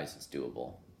 3 guys, it's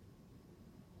doable.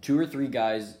 2 or 3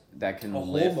 guys that can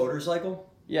lift. A whole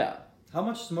motorcycle? Yeah. How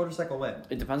much does a motorcycle weigh?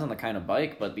 It depends on the kind of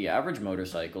bike, but the average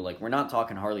motorcycle, like, we're not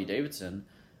talking Harley Davidson.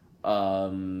 I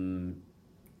don't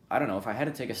know. If I had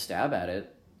to take a stab at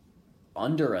it,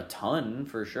 under a ton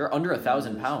for sure. Under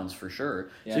 1,000 pounds for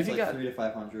sure. Yeah, so it's if you like got 300 to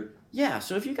 500. Yeah,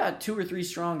 so if you got 2 or 3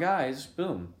 strong guys,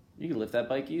 boom, you could lift that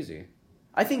bike easy.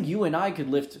 I think you and I could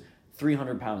lift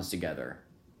 300 pounds together.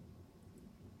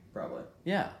 Probably.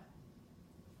 Yeah.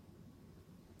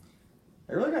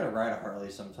 I really gotta ride a Harley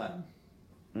sometime.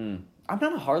 I'm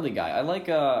not a Harley guy. I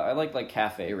like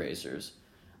cafe racers,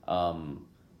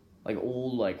 like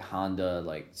old like Honda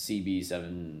like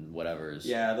CB7 whatever's.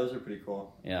 Yeah, those are pretty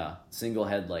cool. Yeah, single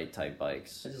headlight type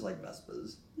bikes. I just like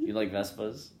Vespas. You like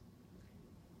Vespas?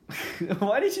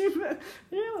 Why did you?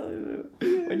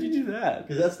 Why'd you do that?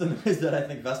 Because that's the noise that I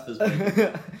think Vespas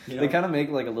make. They kind of make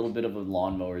like a little bit of a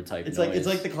lawnmower type. It's noise.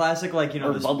 like the classic or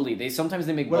this, bubbly. They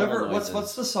make whatever. Bubble noises.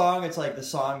 What's the song? It's like the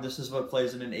song. This is what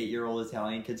plays in an 8-year-old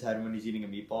Italian kid's head when he's eating a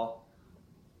meatball.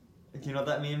 Do you know what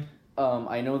that mean?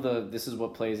 I know this is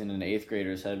what plays in an 8th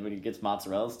grader's head when he gets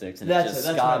mozzarella sticks and that's it's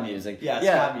just ska music. Yeah,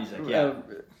 ska music. Yeah.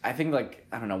 I think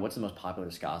I don't know what's the most popular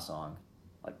ska song.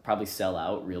 Like probably Sell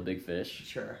Out, Real Big Fish.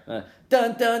 Sure. Dun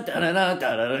dun dun dun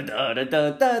dun dun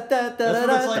dun dun. That's what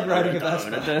it's like riding a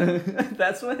Vespa.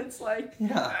 That's what it's like.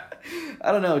 Yeah.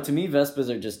 I don't know. To me, Vespas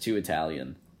are just too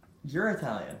Italian. You're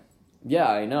Italian.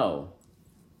 Yeah, I know.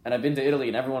 And I've been to Italy,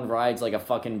 and everyone rides like a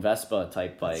fucking Vespa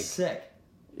type bike. That's sick.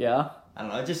 Yeah. I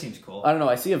don't know. It just seems cool. I don't know.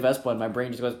 I see a Vespa, and my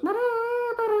brain just goes.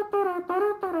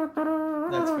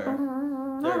 That's fair.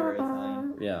 They're very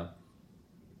Italian. Yeah.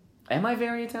 Am I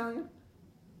very Italian?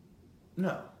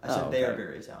 No, I said they are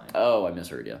very Italian. Oh, I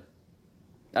misheard you.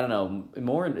 I don't know.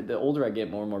 The older I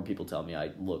get, more and more people tell me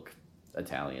I look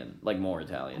Italian, like more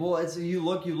Italian. Well, you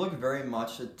look very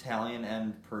much Italian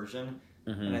and Persian,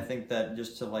 and I think that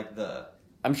just to like the.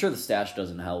 I'm sure the stash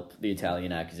doesn't help the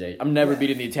Italian accusation. I'm never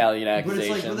beating the Italian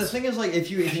accusations. But the thing is, like,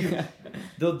 if you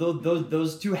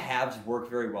those two halves work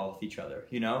very well with each other,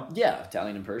 you know? Yeah,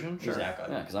 Italian and Persian. Sure.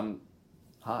 Exactly. Yeah, because I'm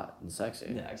hot and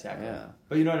sexy. Yeah, exactly. Yeah.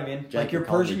 But you know what I mean? Jack, your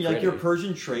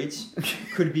Persian traits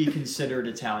could be considered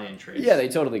Italian traits. Yeah, they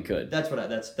totally could. That's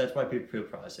why people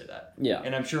probably say that. Yeah.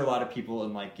 And I'm sure a lot of people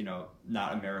in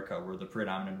not America, where the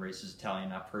predominant race is Italian,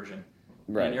 not Persian.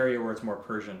 Right. In an area where it's more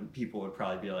Persian, people would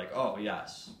probably be like, "Oh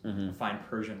yes, a fine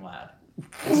Persian lad,"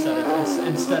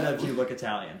 instead of you look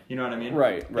Italian. You know what I mean?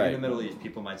 Right. In the Middle East,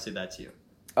 people might say that to you.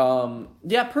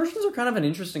 Yeah, Persians are kind of an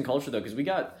interesting culture though, because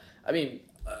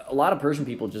a lot of Persian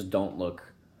people just don't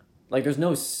look like there's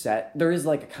no set. There is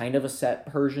like a kind of a set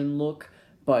Persian look,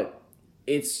 but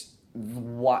it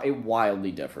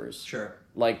wildly differs. Sure.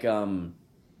 Like I've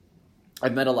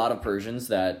met a lot of Persians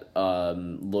that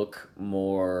look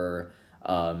more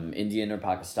Indian or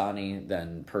Pakistani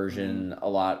than Persian. A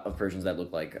lot of Persians that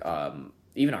look like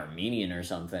even Armenian or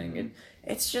something.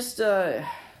 It's just I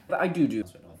do.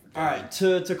 All right,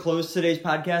 to close today's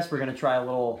podcast, we're gonna try a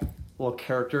little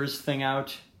characters thing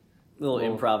out. Little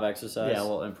improv exercise. Yeah, a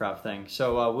little improv thing.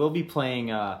 So we'll be playing.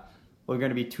 We're going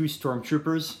to be 2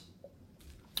 stormtroopers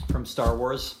from Star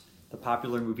Wars, the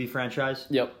popular movie franchise.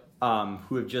 Yep.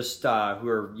 Who have just who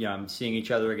are seeing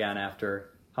each other again after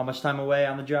how much time away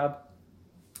on the job?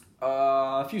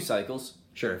 A few cycles.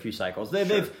 Sure, a few cycles.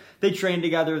 They trained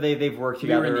together. They've worked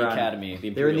together. We were in the academy.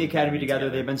 They were in the academy together.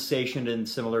 They've been stationed in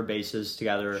similar bases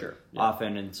together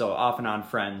often, and so off and on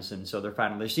friends. And so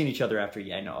they're seeing each other after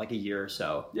like a year or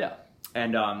so. Yeah.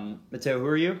 And Matteo, who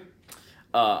are you?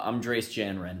 I'm Drace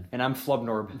Janren. And I'm Flub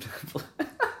Norb.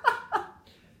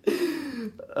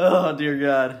 Oh dear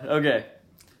God. Okay.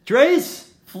 Drace!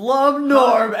 Flub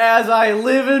Norb as I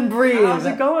live and breathe. How's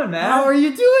it going, man? How are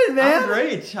you doing, man? I'm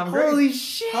great. Holy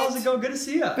shit. How's it going? Good to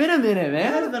see you. Been a minute,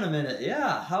 man. It has been a minute.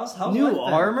 Yeah. How's new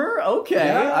armor? Okay.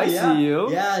 Yeah, I see you.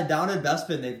 Yeah, down at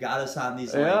Bespin, they've got us on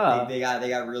these. They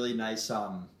got really nice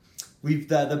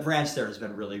the branch there has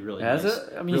been really, really Has nice.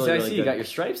 it? I mean, really, I really see good. you got your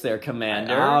stripes there,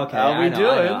 Commander. Okay, How we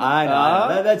doing? I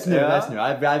know. That's new. Yeah. That's new.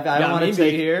 I don't want to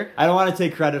take here. I don't want to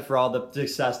take credit for all the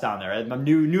success down there. I'm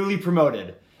newly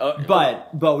promoted.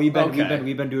 But we've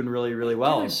been doing really, really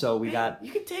well. So we got.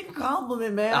 You can take a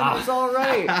compliment, man. It's all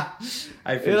right.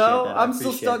 I appreciate that. I'm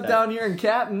still stuck down here in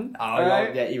Captain. Oh,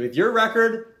 right? Yeah. With your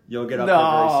record, you'll get up there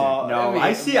very soon.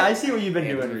 No, I see what you've been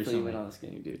doing recently. On this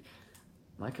game, dude.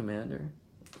 My Commander,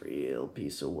 real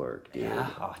piece of work, dude. Yeah.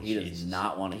 Oh, he does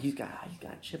not want to. He's got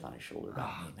a chip on his shoulder.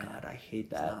 Oh man. God, I hate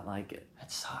that. I don't like it.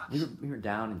 That sucks. We were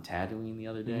down in Tatooine the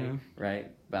other day,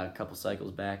 right? About a couple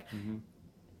cycles back,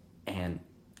 and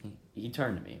he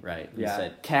turned to me, right? He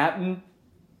said, "Captain,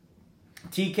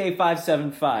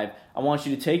 TK575, I want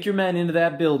you to take your men into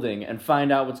that building and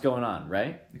find out what's going on."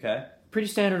 Right? Okay. Pretty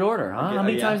standard order, huh? How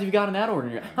many times have you gotten that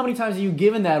order? How many times have you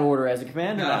given that order as a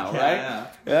commander now, right?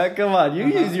 Yeah, come on. You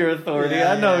use your authority.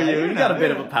 I know you. You got a bit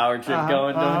of a power trip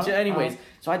going, don't you? Anyways,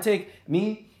 so I take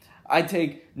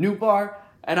Newbar,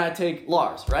 and I take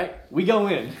Lars, right? We go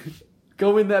in.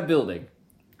 Go in that building.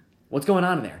 What's going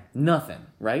on in there? Nothing,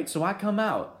 right? So I come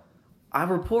out. I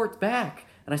report back,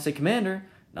 and I say, Commander,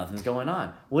 nothing's going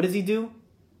on. What does he do?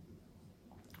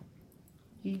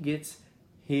 He gets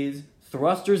his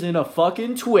thrusters in a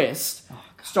fucking twist,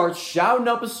 starts shouting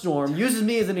up a storm, uses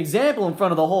me as an example in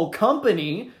front of the whole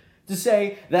company to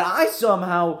say that I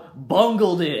somehow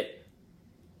bungled it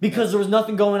because there was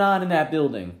nothing going on in that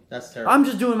building. That's terrible. I'm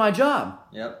just doing my job.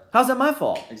 Yep. How's that my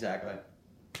fault? Exactly.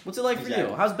 What's it like for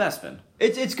you? How's Bespin?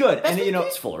 It's good. Bespin's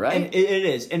peaceful, right? And it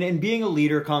is. And being a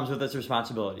leader comes with its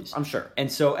responsibilities. I'm sure.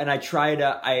 And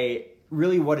I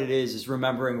really what it is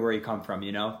remembering where you come from,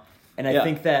 you know? And I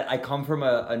think that I come from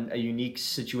a unique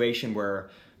situation where,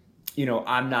 you know,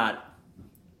 I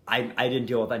didn't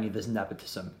deal with any of this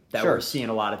nepotism that we're seeing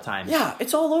a lot of times. Yeah,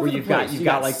 it's all over the place. You've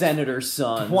got like senator's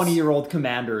sons, 20-year-old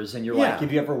commanders, and you're like,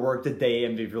 have you ever worked a day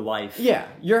of your life? Yeah,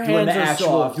 your hands are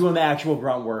soft. Doing the actual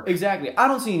grunt work. Exactly. I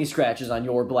don't see any scratches on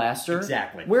your blaster.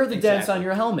 Exactly. Where are the dents on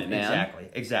your helmet, man?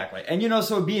 Exactly. And you know,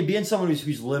 so being someone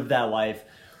who's lived that life,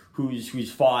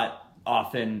 who's fought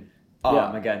often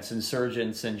against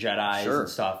insurgents and Jedis and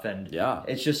stuff, and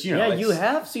it's just, you know, you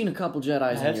have seen a couple Jedis.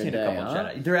 I have seen a couple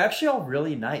Jedi. They're actually all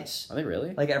really nice. Are they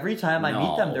really? Like every time I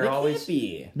meet them, they're always can't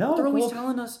be. No, they're always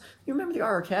telling us. You remember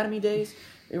our Academy days?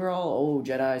 They were all,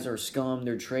 Jedis are scum.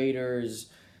 They're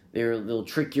traitors. They'll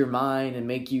trick your mind and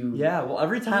make you. Yeah. Well,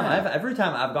 every time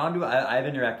I've gone to, I've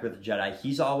interacted with a Jedi.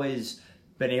 He's always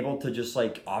been able to just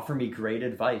like offer me great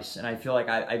advice, and I feel like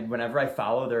I whenever I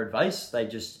follow their advice,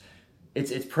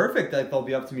 it's perfect. That they'll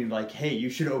be up to me like, hey, you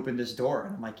should open this door,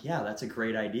 and I'm like, yeah, that's a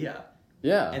great idea.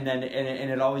 Yeah. And then and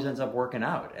it always ends up working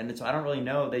out, and I don't really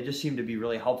know. They just seem to be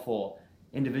really helpful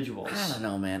individuals. I don't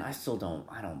know, man. I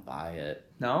don't buy it.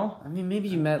 No? I mean, maybe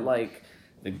you met like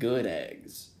the good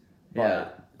eggs,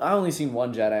 but I only seen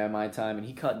one Jedi in my time, and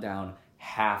he cut down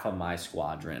half of my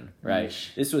squadron, right?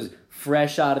 This was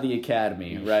fresh out of the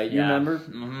academy, right? You remember?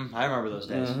 Mm-hmm. I remember those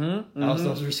days.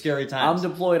 Those were scary times. I'm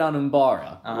deployed on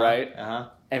Umbara, right? Uh-huh.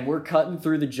 And we're cutting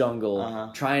through the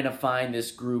jungle trying to find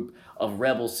this group of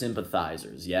rebel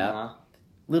sympathizers,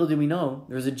 Little did we know,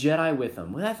 there was a Jedi with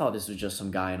him. Well, I thought this was just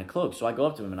some guy in a cloak. So I go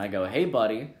up to him and I go, hey,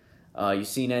 buddy, you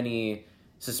seen any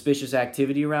suspicious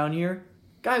activity around here?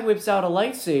 Guy whips out a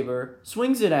lightsaber,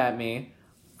 swings it at me.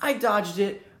 I dodged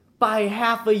it by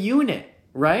half a unit,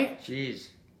 right? Jeez.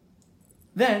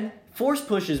 Then, force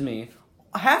pushes me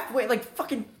halfway, like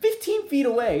fucking 15 feet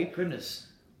away. Goodness.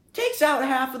 Takes out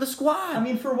half of the squad. I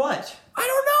mean, for what?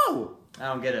 I don't know. I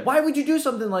don't get it. Why would you do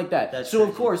something like that? That's so, crazy.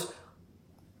 of course,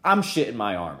 I'm shitting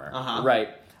my armor, right?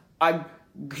 I'm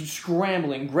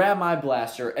scrambling, grab my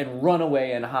blaster, and run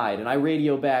away and hide. And I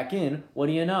radio back in. What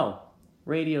do you know?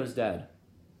 Radio's dead.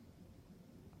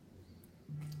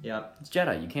 Yep. It's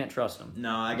Jedi. You can't trust them.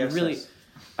 No, I guess really.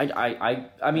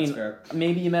 I mean,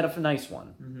 maybe you met a nice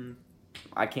one. Mm-hmm.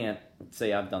 I can't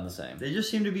say I've done the same. They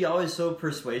just seem to be always so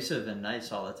persuasive and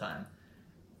nice all the time.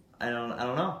 I don't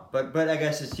know, but I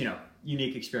guess it's, you know,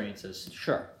 unique experiences.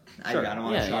 Sure. I don't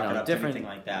want to chalk it up to anything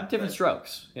like that. Different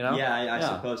strokes, you know. Yeah, I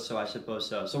suppose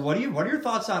so. So what are your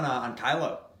thoughts on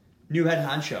Kylo, new head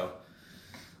honcho?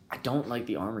 I don't like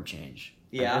the armor change.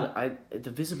 Yeah. The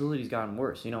visibility's gotten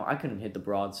worse. You know, I couldn't hit the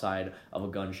broadside of a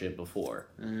gunship before.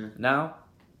 Mm-hmm. Now,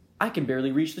 I can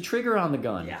barely reach the trigger on the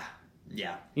gun.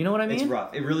 Yeah. You know what I mean? It's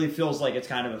rough. It really feels like it's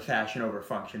kind of a fashion over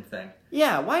function thing.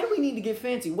 Yeah, why do we need to get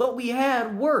fancy? What we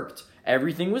had worked.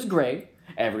 Everything was gray,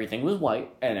 everything was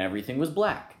white, and everything was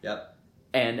black. Yep.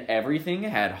 and everything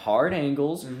had hard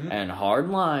angles and hard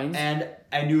lines. And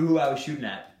I knew who I was shooting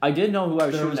at. I did know who I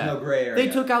was shooting at. There was no gray area.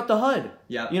 They took out the HUD.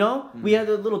 Yeah. You know? We had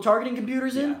the little targeting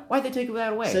computers in. Why'd they take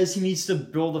that away? Says he needs to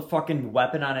build a fucking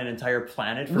weapon on an entire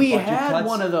planet for we budget had cuts.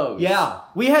 one of those. Yeah.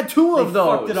 We had two of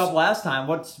those. They fucked it up last time.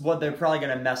 What they're probably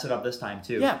going to mess it up this time,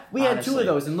 too. Yeah, we had two of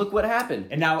those, and look what happened.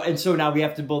 And so now we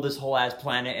have to build this whole ass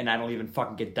planet, and I don't even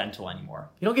fucking get dental anymore.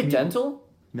 You don't get dental?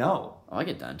 No. Oh, I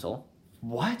get dental.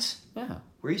 What? Yeah.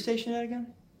 Where are you stationed at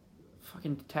again?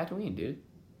 Fucking Tatooine, dude.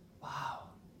 Wow.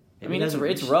 Maybe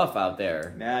it's rough out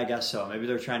there. Yeah, I guess so. Maybe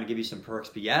they're trying to give you some perks,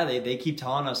 but yeah, they keep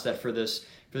telling us that for this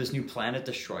new planet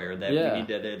destroyer that we need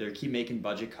to they keep making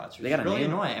budget cuts. Which is really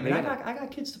annoying. I mean, I got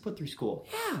kids to put through school.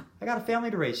 Yeah, I got a family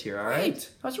to raise here. All right.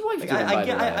 How's your wife doing?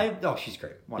 Oh, she's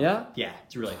great. Wonderful. Yeah,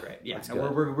 it's really great. Yeah,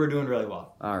 we're doing really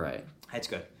well. All right, that's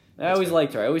good. I always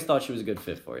liked her. I always thought she was a good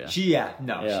fit for you. She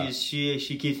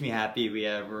keeps me happy.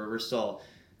 We're still.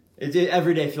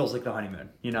 Every day feels like the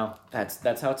honeymoon, you know. That's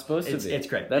how it's supposed to be. It's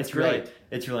great. That's great.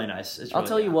 It's really nice. I'll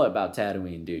tell you what about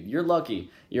Tatooine, dude. You're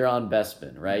lucky. You're on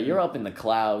Bespin, right? Mm-hmm. You're up in the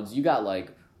clouds. You got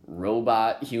like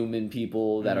robot human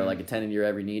people that are like attending to your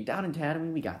every need. Down in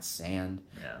Tatooine, we got sand.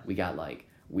 Yeah. We got like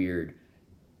weird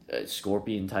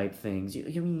scorpion type things.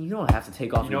 You don't have to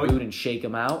take off your boot and shake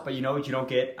them out. But you know what you don't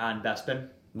get on Bespin?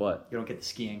 What? You don't get the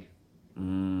skiing.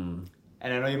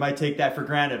 And I know you might take that for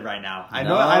granted right now. I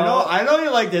know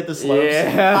you like to hit the slopes.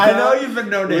 Yeah. I know you've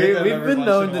been known to hit them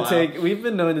We've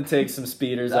been known to take some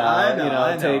speeders out.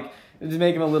 I know. Just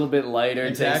make them a little bit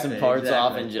lighter, take some parts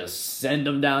off, and just send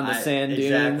them down the sand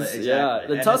dunes. Exactly. Yeah,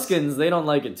 the Tuscans, they don't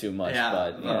like it too much,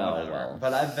 but well.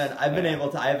 But I've been able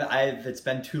to. It's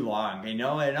been too long,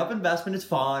 and up in Bespin it's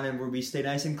fun, and we stay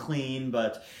nice and clean,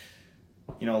 but.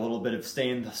 A little bit of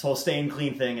this whole staying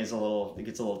clean thing it gets a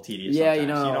little tedious. Yeah,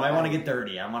 sometimes. I want to get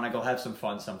dirty. I want to go have some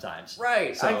fun sometimes.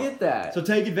 Right, so, I get that. So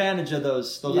take advantage of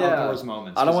those outdoors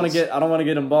moments. I don't want to get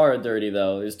Umbara dirty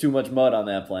though. There's too much mud on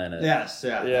that planet. Yes,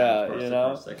 yeah,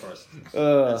 of course.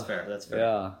 That's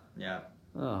fair. Yeah.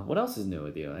 Oh, what else is new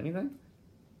with you? Anything?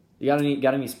 You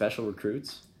got any special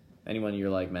recruits? Anyone you're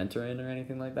like mentoring or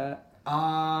anything like that?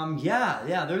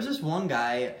 Yeah. There's this one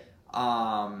guy.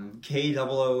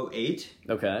 K008.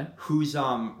 Okay. Who's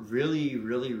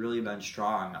really been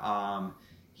strong.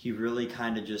 He really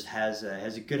kind of just has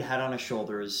a good head on his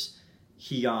shoulders.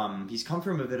 He's come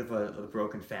from a bit of a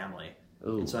broken family.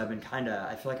 Ooh. And so I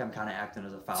feel like I'm kind of acting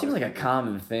as a father. Seems like a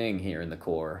common thing here in the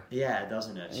Corps. Yeah,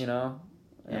 doesn't it? Yeah. My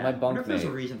bunkmate. I wonder if there's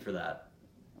a reason for that.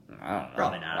 I don't know.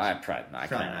 Probably not. I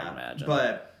can't imagine.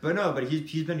 But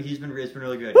he's been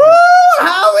really good. Woo!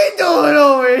 How we doing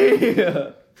over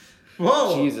here?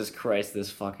 Whoa! Jesus Christ, this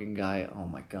fucking guy. Oh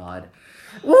my God.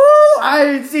 Woo! I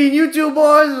ain't seen you two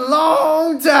boys in a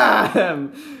long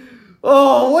time.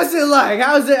 Oh, what's it like?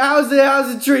 How's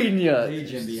it treating you? Hey,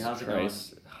 Jimmy, how's it going?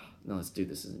 No, this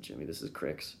isn't Jimmy. This is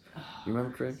Crix. You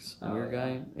remember Crix? Your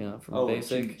guy? Yeah, from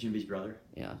Basic. Jimmy's brother.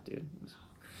 Yeah, dude.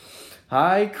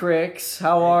 Hi, Crix.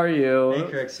 How are you? Hey,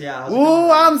 Crix. Yeah, how's it going? Ooh,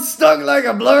 I'm stuck like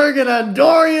a blurg in a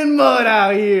Dorian mud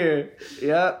out here.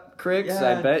 Yep. Crix,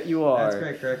 I bet you are. That's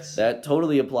great, Crix. That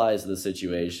totally applies to the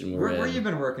situation we're in. Where you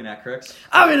been working at, Crix?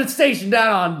 I'm in a station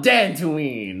down on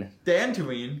Dantooine.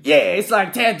 Dantooine? Yeah, it's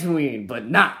like Tatooine, but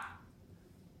not.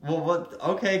 Well, what?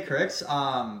 Okay, Crix.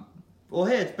 Well,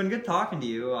 hey, it's been good talking to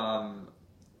you.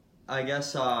 I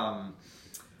guess.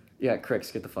 Yeah,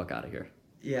 Crix, get the fuck out of here.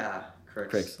 Yeah,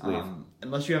 Crix. Crix, leave.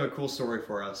 Unless you have a cool story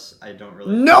for us, I don't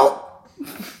really. Nope.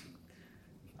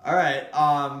 All right.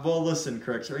 Well, listen,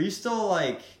 Crix. Are you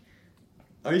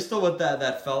still with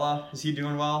that fella? Is he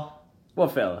doing well?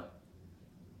 What fella?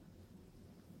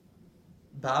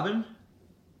 Bobbin?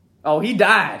 Oh, he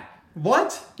died.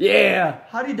 What? Yeah.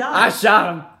 How'd he die? I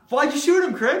shot him. Why'd you shoot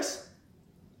him, Crix?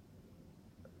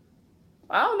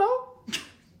 I don't know.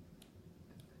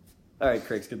 All right,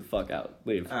 Crix, get the fuck out.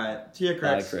 Leave. All right. See ya, Crix.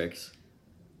 Bye, Crix.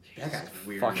 That guy's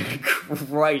weird. Fucking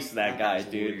Christ, that guy,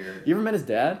 dude. Weird. You ever met his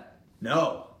dad?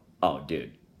 No. Oh,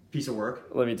 dude. Piece of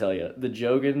work. Let me tell you, the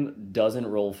Jogan doesn't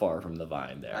roll far from the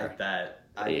vine there. I bet.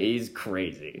 He's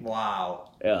crazy.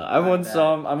 Wow. Yeah, I once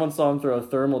saw him throw a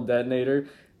thermal detonator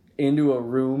into a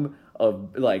room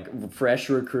of like fresh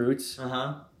recruits.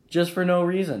 Just for no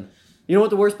reason. You know what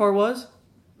the worst part was?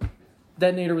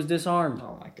 Detonator was disarmed.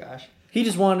 Oh my gosh. He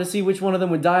just wanted to see which one of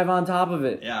them would dive on top of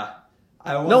it. Yeah.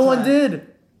 No one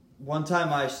did. One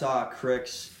time I saw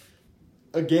Crix.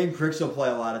 A game Crix will play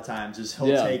a lot of times is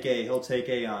take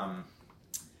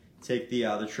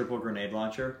the triple grenade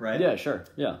launcher, right? Yeah, sure.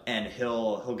 Yeah. And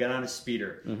he'll get on a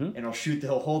speeder and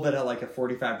he'll hold it at like a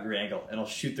 45-degree angle and he'll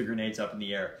shoot the grenades up in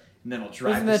the air. and then he'll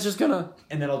drive. Isn't that just gonna?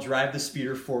 And then he'll drive the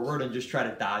speeder forward and just try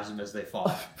to dodge them as they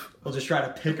fall. He'll just try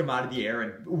to pick them out of the air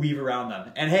and weave around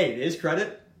them. And hey, to his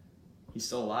credit, he's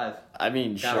still alive. I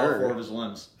mean, Got all 4 of his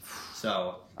limbs.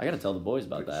 So I gotta tell the boys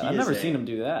about that. I've never seen him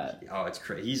do that. Oh, it's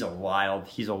crazy. He's a wild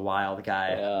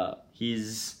guy. Yeah. Do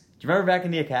you remember back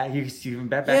in the academy?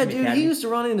 Back yeah, in the dude, academy? he used to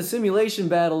run into simulation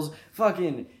battles,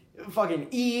 fucking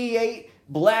EE8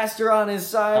 blaster on his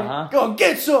side. Go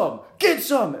get some.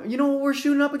 You know what we're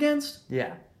shooting up against?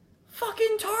 Yeah.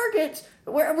 Fucking targets.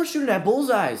 We're shooting at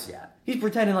bullseyes. Yeah. He's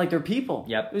pretending like they're people.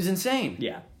 Yep. It was insane.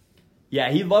 Yeah. Yeah,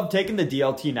 he loved taking the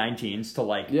DLT-19s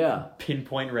to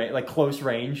pinpoint close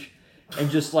range. And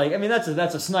just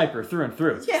that's a sniper through and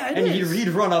through. Yeah, and he'd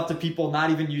run up to people, not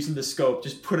even using the scope,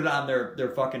 just put it on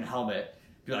their fucking helmet.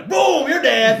 Be like, boom, you're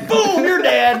dead. Boom, you're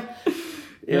dead.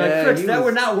 You're like, Crix, that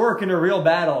would not work in a real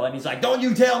battle. And he's like, don't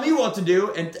you tell me what to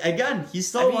do. And again, he's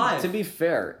still alive. To be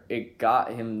fair, it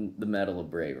got him the Medal of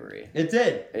Bravery. It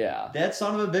did. Yeah. That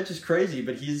son of a bitch is crazy,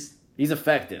 but he's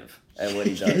effective at what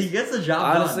he does. He gets the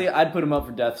job done. Honestly, I'd put him up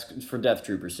for Death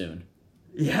Trooper soon.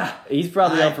 Yeah. He's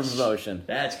probably up for promotion.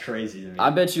 That's crazy to me.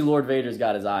 I bet you Lord Vader's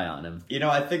got his eye on him.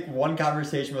 I think one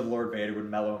conversation with Lord Vader would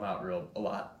mellow him out a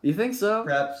lot. You think so?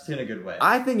 Perhaps in a good way.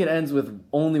 I think it ends with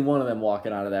only one of them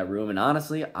walking out of that room, and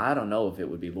honestly, I don't know if it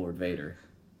would be Lord Vader.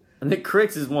 I think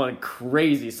Crix is one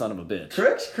crazy son of a bitch.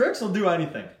 Crix will do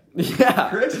anything.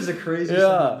 Yeah. Crix is a crazy son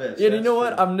of a bitch. Yeah, you know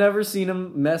what? I've never seen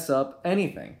him mess up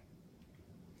anything.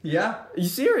 Yeah? Are you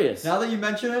serious? Now that you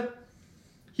mention it,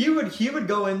 he would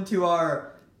go into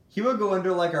our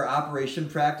operation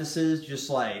practices,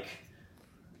 just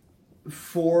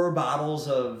 4 bottles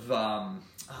of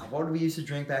what did we used to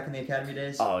drink back in the academy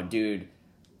days? Oh, dude,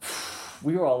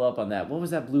 we were all up on that. What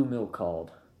was that blue milk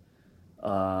called?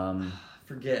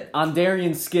 Forget.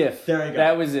 Ondarian Skiff. There you go.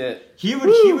 That was it. He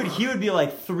would be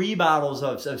like 3 bottles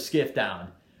of Skiff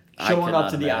down, showing up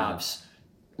to the ops,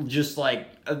 just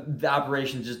the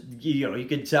operation. Just you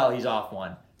could tell he's off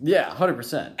one. Yeah,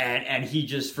 100%. And he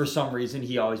just, for some reason,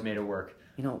 he always made it work.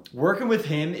 Working with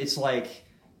him, it's like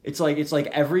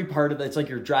every part of it's like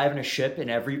you're driving a ship in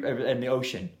the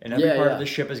ocean, and every part of the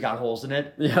ship has got holes in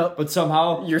it. Yep. But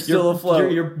somehow you're still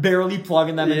afloat. You're barely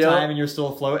plugging them in time, and you're still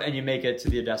afloat, and you make it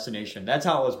to the destination. That's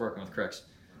how it was working with Crix.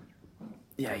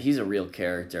 Yeah, he's a real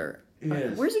character.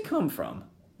 Where's he come from?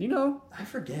 I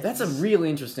forget. That's a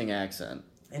really interesting accent.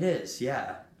 It is,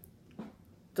 yeah.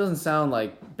 Doesn't sound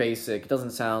like basic.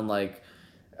 Doesn't sound like,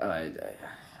 I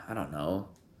don't know.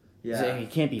 Yeah. He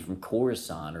can't be from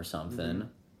Coruscant or something.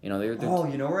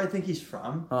 Mm-hmm. You know where I think he's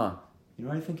from? Huh. You know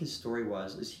what I think his story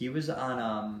was? Is he was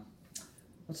on,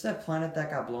 what's that planet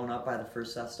that got blown up by the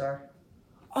first Death Star?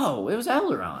 Oh, it was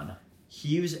Alderaan.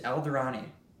 He was Alderaani.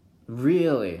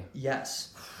 Really?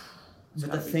 Yes.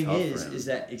 But the thing is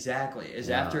that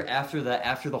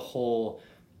after the whole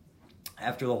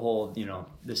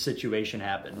the situation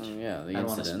happened. The I don't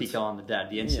want to speak on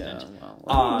the incident.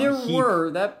 Yeah,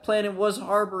 that planet was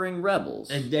harboring rebels.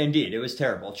 Indeed, it was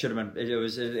terrible. It should have been. It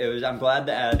was. I'm glad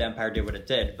the Empire did what it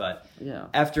did, but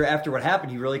after what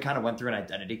happened, he really kind of went through an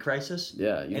identity crisis.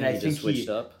 Yeah, I think switched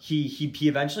up. He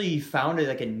eventually found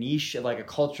a niche, like a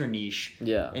culture niche.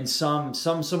 Yeah. In some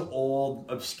old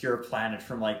obscure planet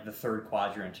from the 3rd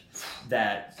quadrant.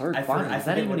 That third quadrant. Does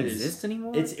that even exist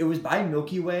anymore? It was by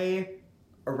Milky Way.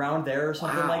 Around there or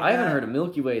something like that. I haven't heard of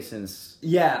Milky Way since...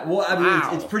 Yeah, well, I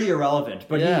mean, it's pretty irrelevant.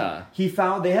 But he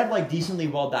found... They had, decently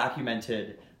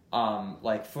well-documented,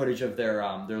 footage of their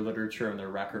literature and their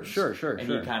records. Sure. And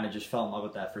he kind of just fell in love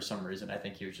with that for some reason. I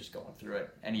think he was just going through it.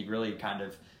 And he really kind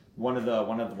of... One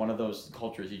of those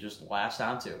cultures he just latched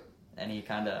onto. And he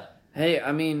kind of... Hey,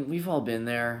 I mean, we've all been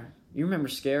there. You remember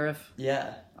Scarif?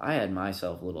 Yeah. I had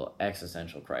myself a little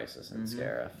existential crisis in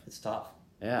Scarif. It's tough.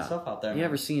 Yeah. It's tough out there. You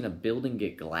ever seen a building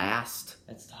get glassed?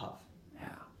 It's tough. Yeah.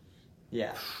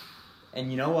 Yeah.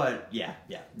 And you know what? Yeah.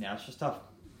 It's just tough.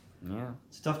 Yeah.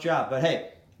 It's a tough job, but hey,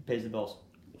 it pays the bills.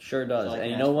 It sure does.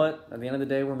 And you know what? At the end of the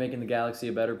day, we're making the galaxy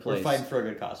a better place. We're fighting for a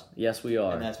good cause. Yes, we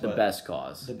are. And that's the best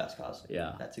cause. The best cause.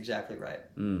 Yeah. That's exactly right.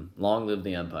 Long live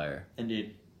the Empire.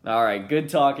 Indeed. All right. Good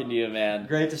talking to you, man.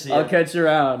 Great to see you. I'll catch you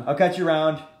around.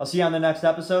 I'll see you on the next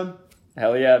episode.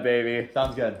 Hell yeah, baby.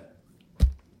 Sounds good.